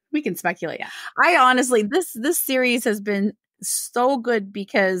 We can speculate. Yeah. I honestly, this series has been so good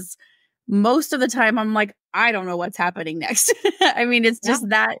because most of the time I'm like, I don't know what's happening next. I mean, it's just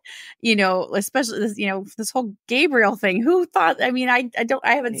that, especially this, this whole Gabriel thing. Who thought? I mean, I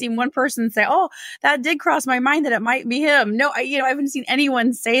haven't seen one person say, "Oh, that did cross my mind that it might be him." No, I haven't seen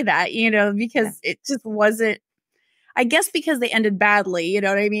anyone say that. Because it just wasn't. I guess because they ended badly. You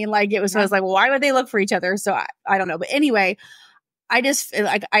know what I mean? Like it was. I was like, well, why would they look for each other? So I don't know. But anyway. I just feel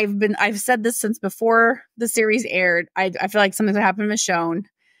like I've said this since before the series aired. I feel like something's gonna happen to Michonne,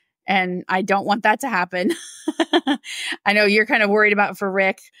 and I don't want that to happen. I know you're kind of worried about for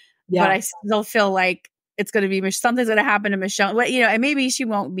Rick, but I still feel like it's going to be something's going to happen to Michonne. Well, and maybe she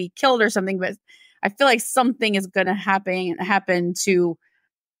won't be killed or something, but I feel like something is going to happen to.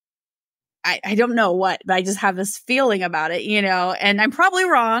 I don't know what, but I just have this feeling about it, and I'm probably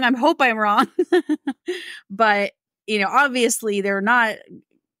wrong. I hope I'm wrong, but. Obviously they're not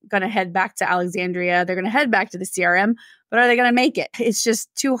going to head back to Alexandria. They're going to head back to the CRM, but are they going to make it? It's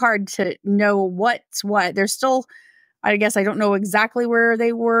just too hard to know what's what. They're still, I guess I don't know exactly where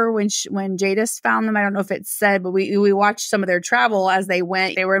they were when Jadis found them. I don't know if it said, but we watched some of their travel as they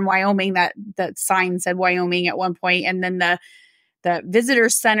went. They were in Wyoming. That sign said Wyoming at one point, and then the visitor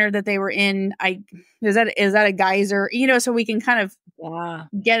center that they were in. Is that a geyser? So we can kind of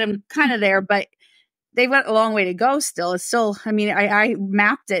get them kind of there, but. They've got a long way to go still. It's still, I mean, I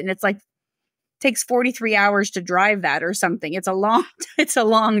mapped it and it's like takes 43 hours to drive that or something. It's a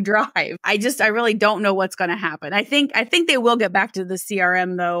long drive. I really don't know what's going to happen. I think they will get back to the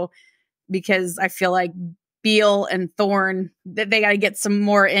CRM though, because I feel like Beale and Thorne, that they got to get some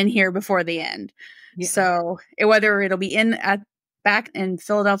more in here before the end. Yeah. So whether it'll be back in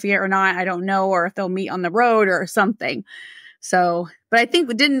Philadelphia or not, I don't know, or if they'll meet on the road or something. So, but I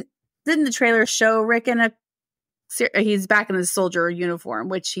think didn't the trailer show Rick he's back in his soldier uniform,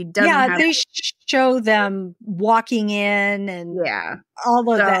 which he doesn't have. Yeah, they show them walking in and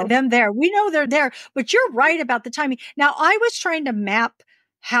all of that, them there. We know they're there, but you're right about the timing. Now, I was trying to map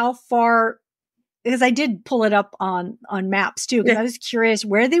how far, because I did pull it up on maps too, because I was curious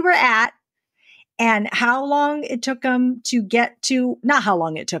where they were at and how long it took them to get to, not how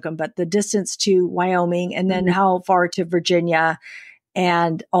long it took them, but the distance to Wyoming, and then how far to Virginia.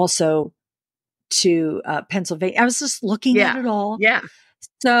 And also to Pennsylvania. I was just looking at it all. Yeah.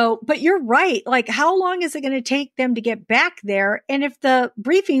 So, but you're right. Like, how long is it going to take them to get back there? And if the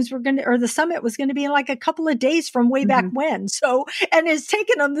briefings or the summit was going to be in like a couple of days from way back when. So, and it's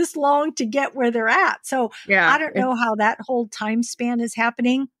taken them this long to get where they're at. So I don't know how that whole time span is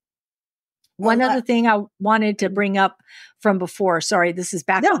happening. One other thing I wanted to bring up from before, sorry, this is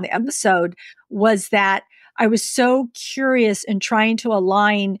back on the episode, was that I was so curious in trying to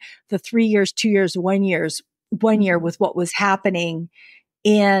align the 3 years, 2 years, 1 year with what was happening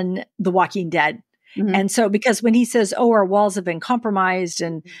in The Walking Dead. And so, because when he says, "Oh, our walls have been compromised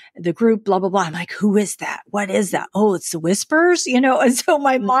and the group, blah, blah, blah," I'm like, who is that? What is that? Oh, it's the Whispers, And so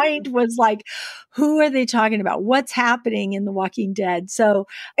my mind was like, who are they talking about? What's happening in The Walking Dead? So,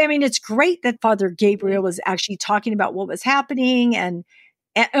 I mean, it's great that Father Gabriel was actually talking about what was happening and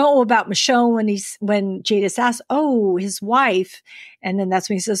about Michonne when Jadis asks, "Oh, his wife," and then that's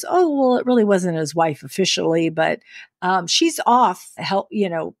when he says, "Oh, well, it really wasn't his wife officially, but she's off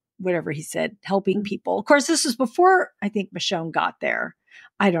whatever he said, helping people." Of course, this was before I think Michonne got there.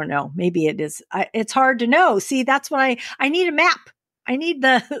 I don't know. Maybe it is. It's hard to know. See, that's what I need a map. I need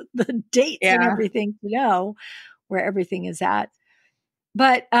the dates and everything to know where everything is at.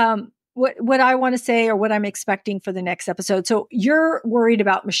 But what I want to say, or what I'm expecting for the next episode. So you're worried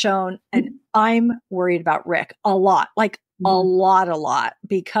about Michonne, and I'm worried about Rick a lot, like a lot,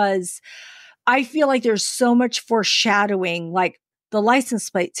 because I feel like there's so much foreshadowing, like the license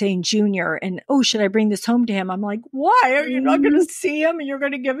plate saying Junior, and oh, should I bring this home to him? I'm like, why are you not going to see him, and you're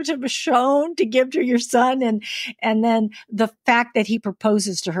going to give it to Michonne to give to your son? And then the fact that he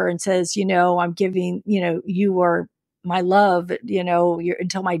proposes to her and says, I'm giving, you are my love, you're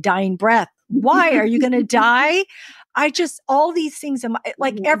until my dying breath. Why are you going to die? All these things,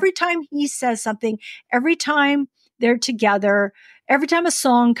 like every time he says something, every time they're together, every time a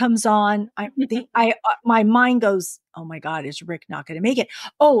song comes on, my mind goes, oh my God, is Rick not going to make it?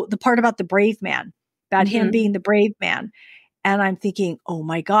 Oh, the part about the brave man, about him being the brave man. And I'm thinking, oh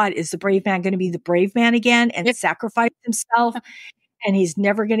my God, is the brave man going to be the brave man again and sacrifice himself? And he's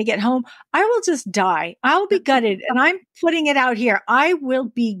never going to get home? I will just die. I'll be gutted. And I'm putting it out here. I will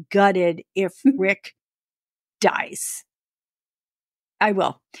be gutted if Rick dies. I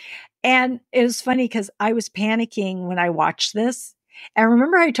will. And it was funny because I was panicking when I watched this. And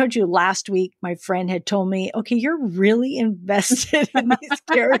remember, I told you last week, my friend had told me, okay, you're really invested in these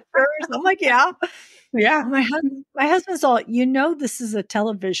characters. I'm like, yeah. Yeah. My husband's all, this is a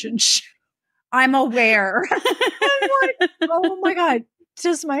television show. I'm aware. I'm like, oh my God.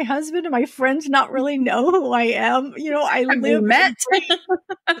 Does my husband and my friends not really know who I am? I live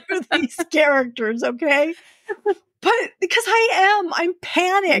through these characters, okay? But because I'm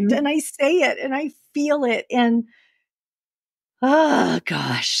panicked and I say it and I feel it. And oh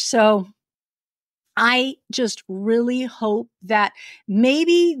gosh. So I just really hope that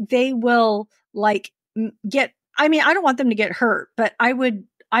maybe they will I don't want them to get hurt, but I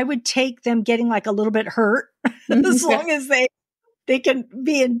would take them getting like a little bit hurt as long as they can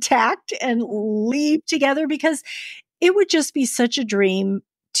be intact and leave together, because it would just be such a dream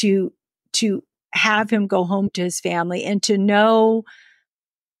to have him go home to his family and to know,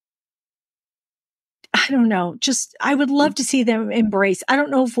 I don't know, I would love to see them embrace. I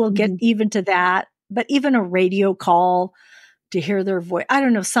don't know if we'll get even to that, but even a radio call to hear their voice. I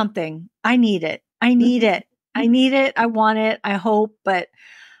don't know, something. I need it. I need it. I need it. I want it. I hope, but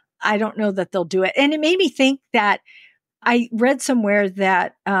I don't know that they'll do it. And it made me think that I read somewhere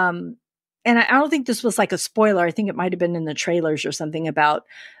that, and I don't think this was like a spoiler. I think it might've been in the trailers or something about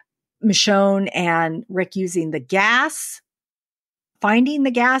Michonne and Rick using the gas, finding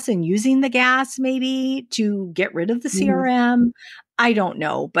the gas and using the gas maybe to get rid of the CRM. I don't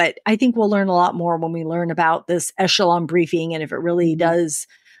know, but I think we'll learn a lot more when we learn about this echelon briefing. And if it really does,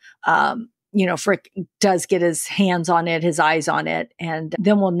 if Rick does get his hands on it, his eyes on it, and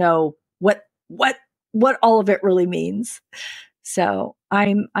then we'll know what all of it really means. So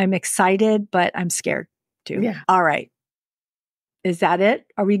I'm excited, but I'm scared too. Yeah. All right. Is that it?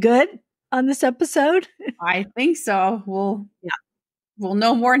 Are we good on this episode? I think so. We'll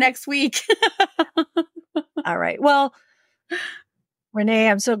know more next week. All right. Well, Renee,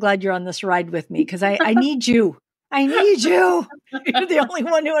 I'm so glad you're on this ride with me, because I need you. I need you. You're the only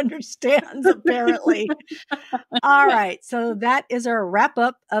one who understands, apparently. All right. So that is our wrap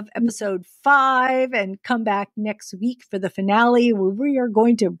up of episode 5, and come back next week for the finale, where we are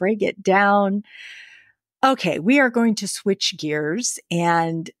going to break it down. Okay. We are going to switch gears,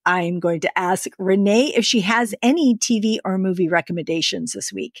 and I'm going to ask Renee if she has any TV or movie recommendations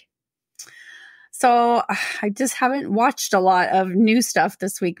this week. So I just haven't watched a lot of new stuff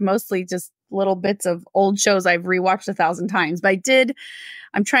this week, mostly just little bits of old shows I've rewatched 1,000 times. But I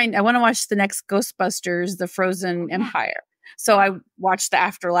want to watch the next Ghostbusters, The Frozen Empire. So I watched the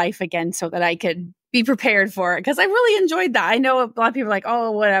Afterlife again so that I could be prepared for it, because I really enjoyed that. I know a lot of people are like,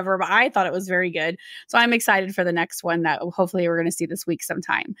 oh, whatever, but I thought it was very good. So I'm excited for the next one that hopefully we're going to see this week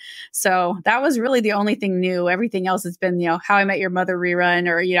sometime. So that was really the only thing new. Everything else has been, How I Met Your Mother rerun,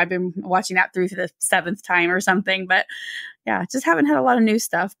 or, I've been watching that through the 7th time or something. But yeah, just haven't had a lot of new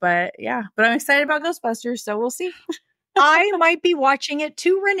stuff. But yeah, but I'm excited about Ghostbusters. So we'll see. I might be watching it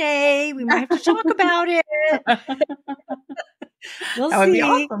too, Renee. We might have to talk about it. We'll that would see. be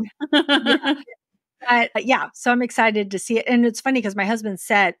awesome. So I'm excited to see it. And it's funny because my husband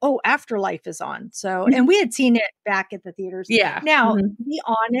said, oh, Afterlife is on. So, and we had seen it back at the theaters. Yeah. Now, to be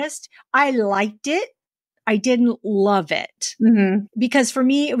honest, I liked it. I didn't love it because for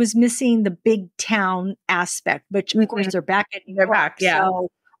me, it was missing the big town aspect, but of course they're back at New York. Yeah. So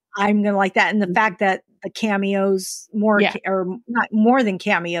I'm going to like that. And the fact that the cameos or not more than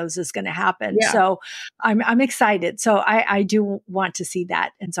cameos is going to happen. Yeah. So I'm excited. So I do want to see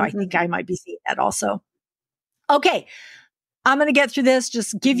that. And so I think I might be seeing that also. Okay. I'm going to get through this.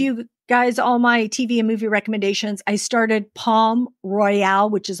 Just give you guys all my TV and movie recommendations. I started Palm Royale,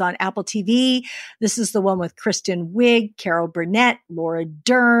 which is on Apple TV. This is the one with Kristen Wiig, Carol Burnett, Laura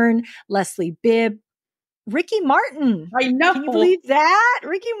Dern, Leslie Bibb, Ricky Martin. I know. Can you believe that?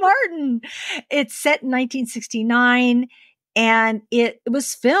 Ricky Martin. It's set in 1969 and it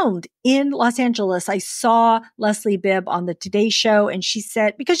was filmed in Los Angeles. I saw Leslie Bibb on the Today Show and she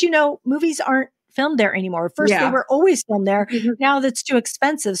said, because, movies aren't filmed there anymore. First, they were always filmed there. Now that's too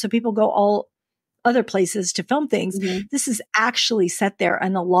expensive. So people go all other places to film things. This is actually set there.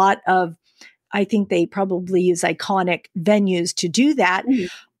 And a lot of, I think they probably use iconic venues to do that.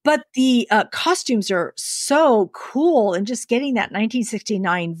 But the costumes are so cool and just getting that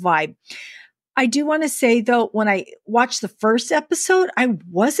 1969 vibe. I do want to say though, when I watched the first episode, I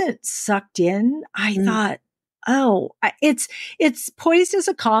wasn't sucked in. I thought, it's poised as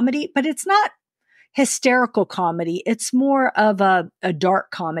a comedy, but it's not hysterical comedy. It's more of a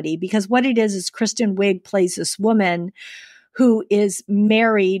dark comedy because what it is Kristen Wiig plays this woman who is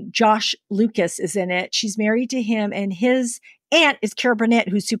married. Josh Lucas is in it. She's married to him and his aunt is Carol Burnett,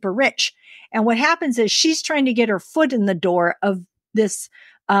 who's super rich. And what happens is she's trying to get her foot in the door of this,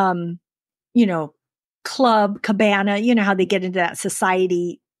 club, cabana, how they get into that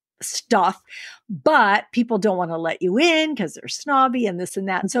society stuff, but people don't want to let you in because they're snobby and this and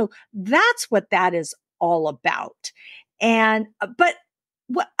that. And so that's what that is all about. And, but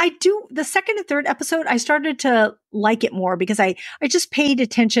what I do, the second and third episode, I started to like it more because I just paid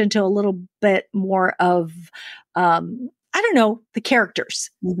attention to a little bit more of, the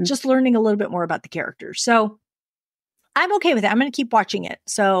characters, just learning a little bit more about the characters. So I'm okay with it. I'm going to keep watching it.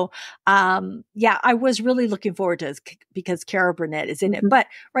 So, I was really looking forward to it because Cara Burnett is in it, but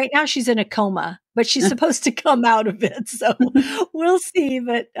right now she's in a coma, but she's supposed to come out of it. So we'll see.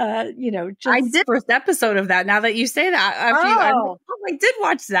 But, I did first episode of that. Now that you say that, I did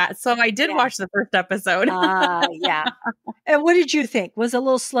watch that. So I did watch the first episode. And what did you think? Was it a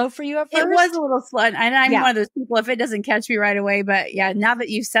little slow for you at first? It was a little slow. And I'm one of those people, if it doesn't catch me right away, but now that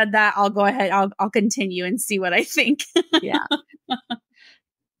you've said that, I'll go ahead. I'll continue and see what I think.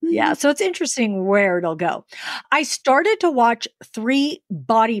 So it's interesting where it'll go. I started to watch 3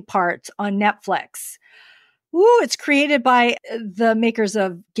 Body Parts on Netflix. Ooh, it's created by the makers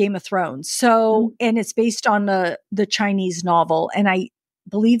of Game of Thrones. So, and it's based on the Chinese novel. And I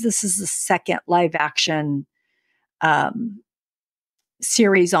believe this is the second live action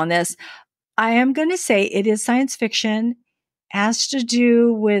series on this. I am going to say it is science fiction, has to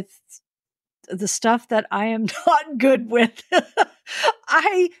do with the stuff that I am not good with.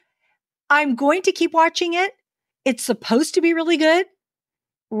 I'm going to keep watching it. It's supposed to be really good.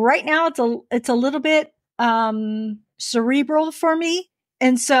 Right now, it's a little bit cerebral for me.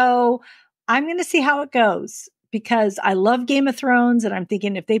 And so I'm going to see how it goes because I love Game of Thrones and I'm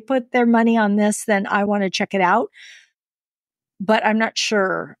thinking if they put their money on this, then I want to check it out. But I'm not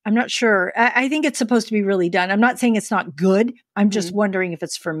sure. I think it's supposed to be really done. I'm not saying it's not good. I'm just wondering if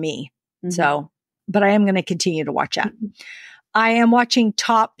it's for me. So, but I am going to continue to watch that. I am watching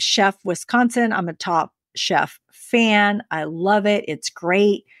Top Chef Wisconsin. I'm a Top Chef fan. I love it. It's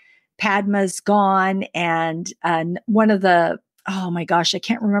great. Padma's gone. And one of the, oh my gosh, I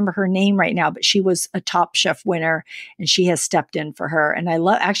can't remember her name right now, but she was a Top Chef winner and she has stepped in for her. And I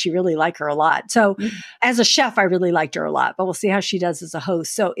actually really like her a lot. So as a chef, I really liked her a lot, but we'll see how she does as a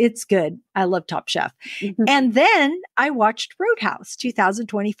host. So it's good. I love Top Chef. And then I watched Roadhouse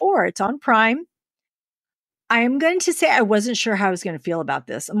 2024. It's on Prime. I am going to say I wasn't sure how I was going to feel about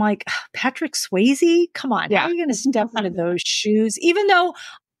this. I'm like, Patrick Swayze? Come on. How are you going to step into those shoes? Even though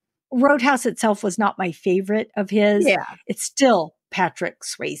Roadhouse itself was not my favorite of his, it's still Patrick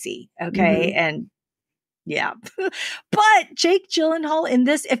Swayze. Okay. And but Jake Gyllenhaal in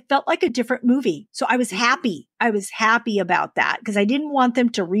this, it felt like a different movie. So I was happy. I was happy about that because I didn't want them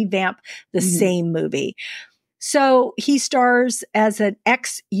to revamp the same movie. So he stars as an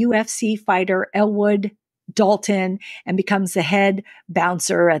ex-UFC fighter, Elwood Dalton, and becomes the head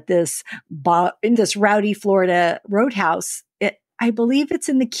bouncer at this in this rowdy Florida roadhouse. I believe it's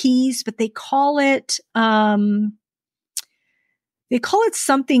in the Keys, but they call it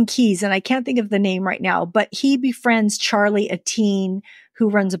something Keys, and I can't think of the name right now. But he befriends Charlie, a teen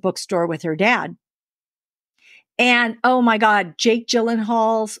who runs a bookstore with her dad. And oh my God, Jake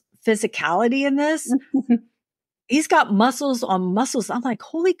Gyllenhaal's physicality in this. He's got muscles on muscles. I'm like,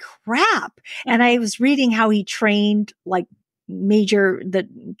 holy crap. And I was reading how he trained like that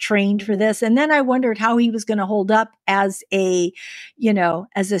trained for this. And then I wondered how he was going to hold up as a,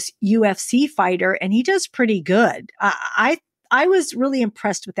 as this UFC fighter. And he does pretty good. I was really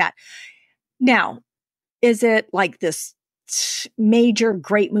impressed with that. Now, is it like this major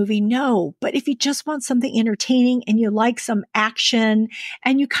great movie? No, but if you just want something entertaining and you like some action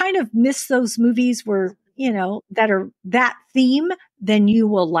and you kind of miss those movies where, that are that theme, then you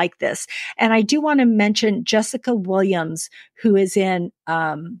will like this. And I do want to mention Jessica Williams, who is in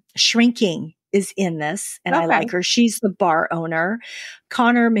Shrinking, is in this, and I like her. She's the bar owner.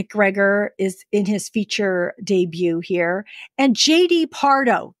 Conor McGregor is in his feature debut here, and JD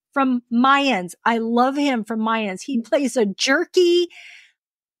Pardo from Mayans. I love him from Mayans. He plays a jerky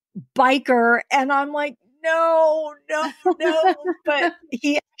biker, and I'm like, no. But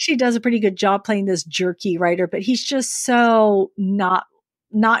he actually does a pretty good job playing this jerky writer, but he's just so not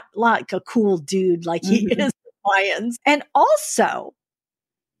like a cool dude like he is in Mayans. And also,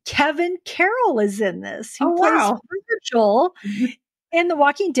 Kevin Carroll is in this. He plays Virgil in The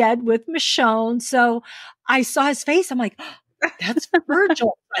Walking Dead with Michonne. So I saw his face. I'm like, that's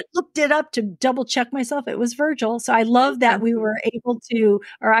Virgil. I looked it up to double check myself. It was Virgil. So I love that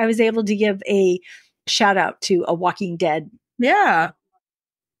I was able to give a shout out to a Walking Dead. Yeah.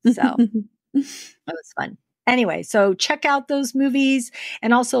 So that was fun. Anyway, so check out those movies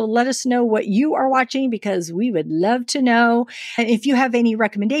and also let us know what you are watching because we would love to know. And if you have any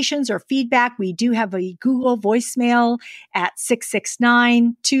recommendations or feedback, we do have a Google voicemail at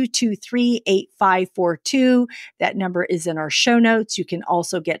 669-223-8542. That number is in our show notes. You can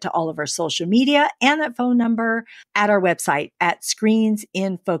also get to all of our social media and that phone number at our website at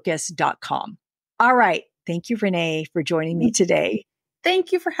screensinfocus.com. All right. Thank you, Renee, for joining me today.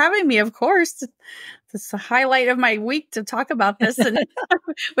 Thank you for having me. Of course, it's the highlight of my week to talk about this. And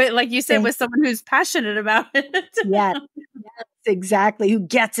but like you said, with someone who's passionate about it. Yes, exactly. Who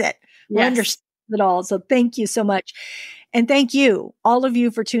gets it, who understands it all. So thank you so much. And thank you, all of you,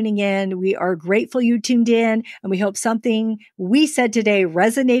 for tuning in. We are grateful you tuned in, and we hope something we said today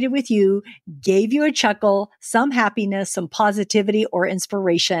resonated with you, gave you a chuckle, some happiness, some positivity, or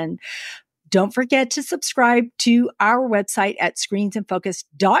inspiration. Don't forget to subscribe to our website at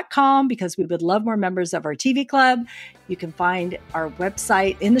screensinfocus.com because we would love more members of our TV club. You can find our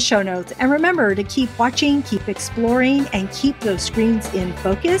website in the show notes. And remember to keep watching, keep exploring, and keep those screens in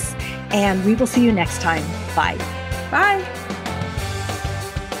focus. And we will see you next time. Bye. Bye.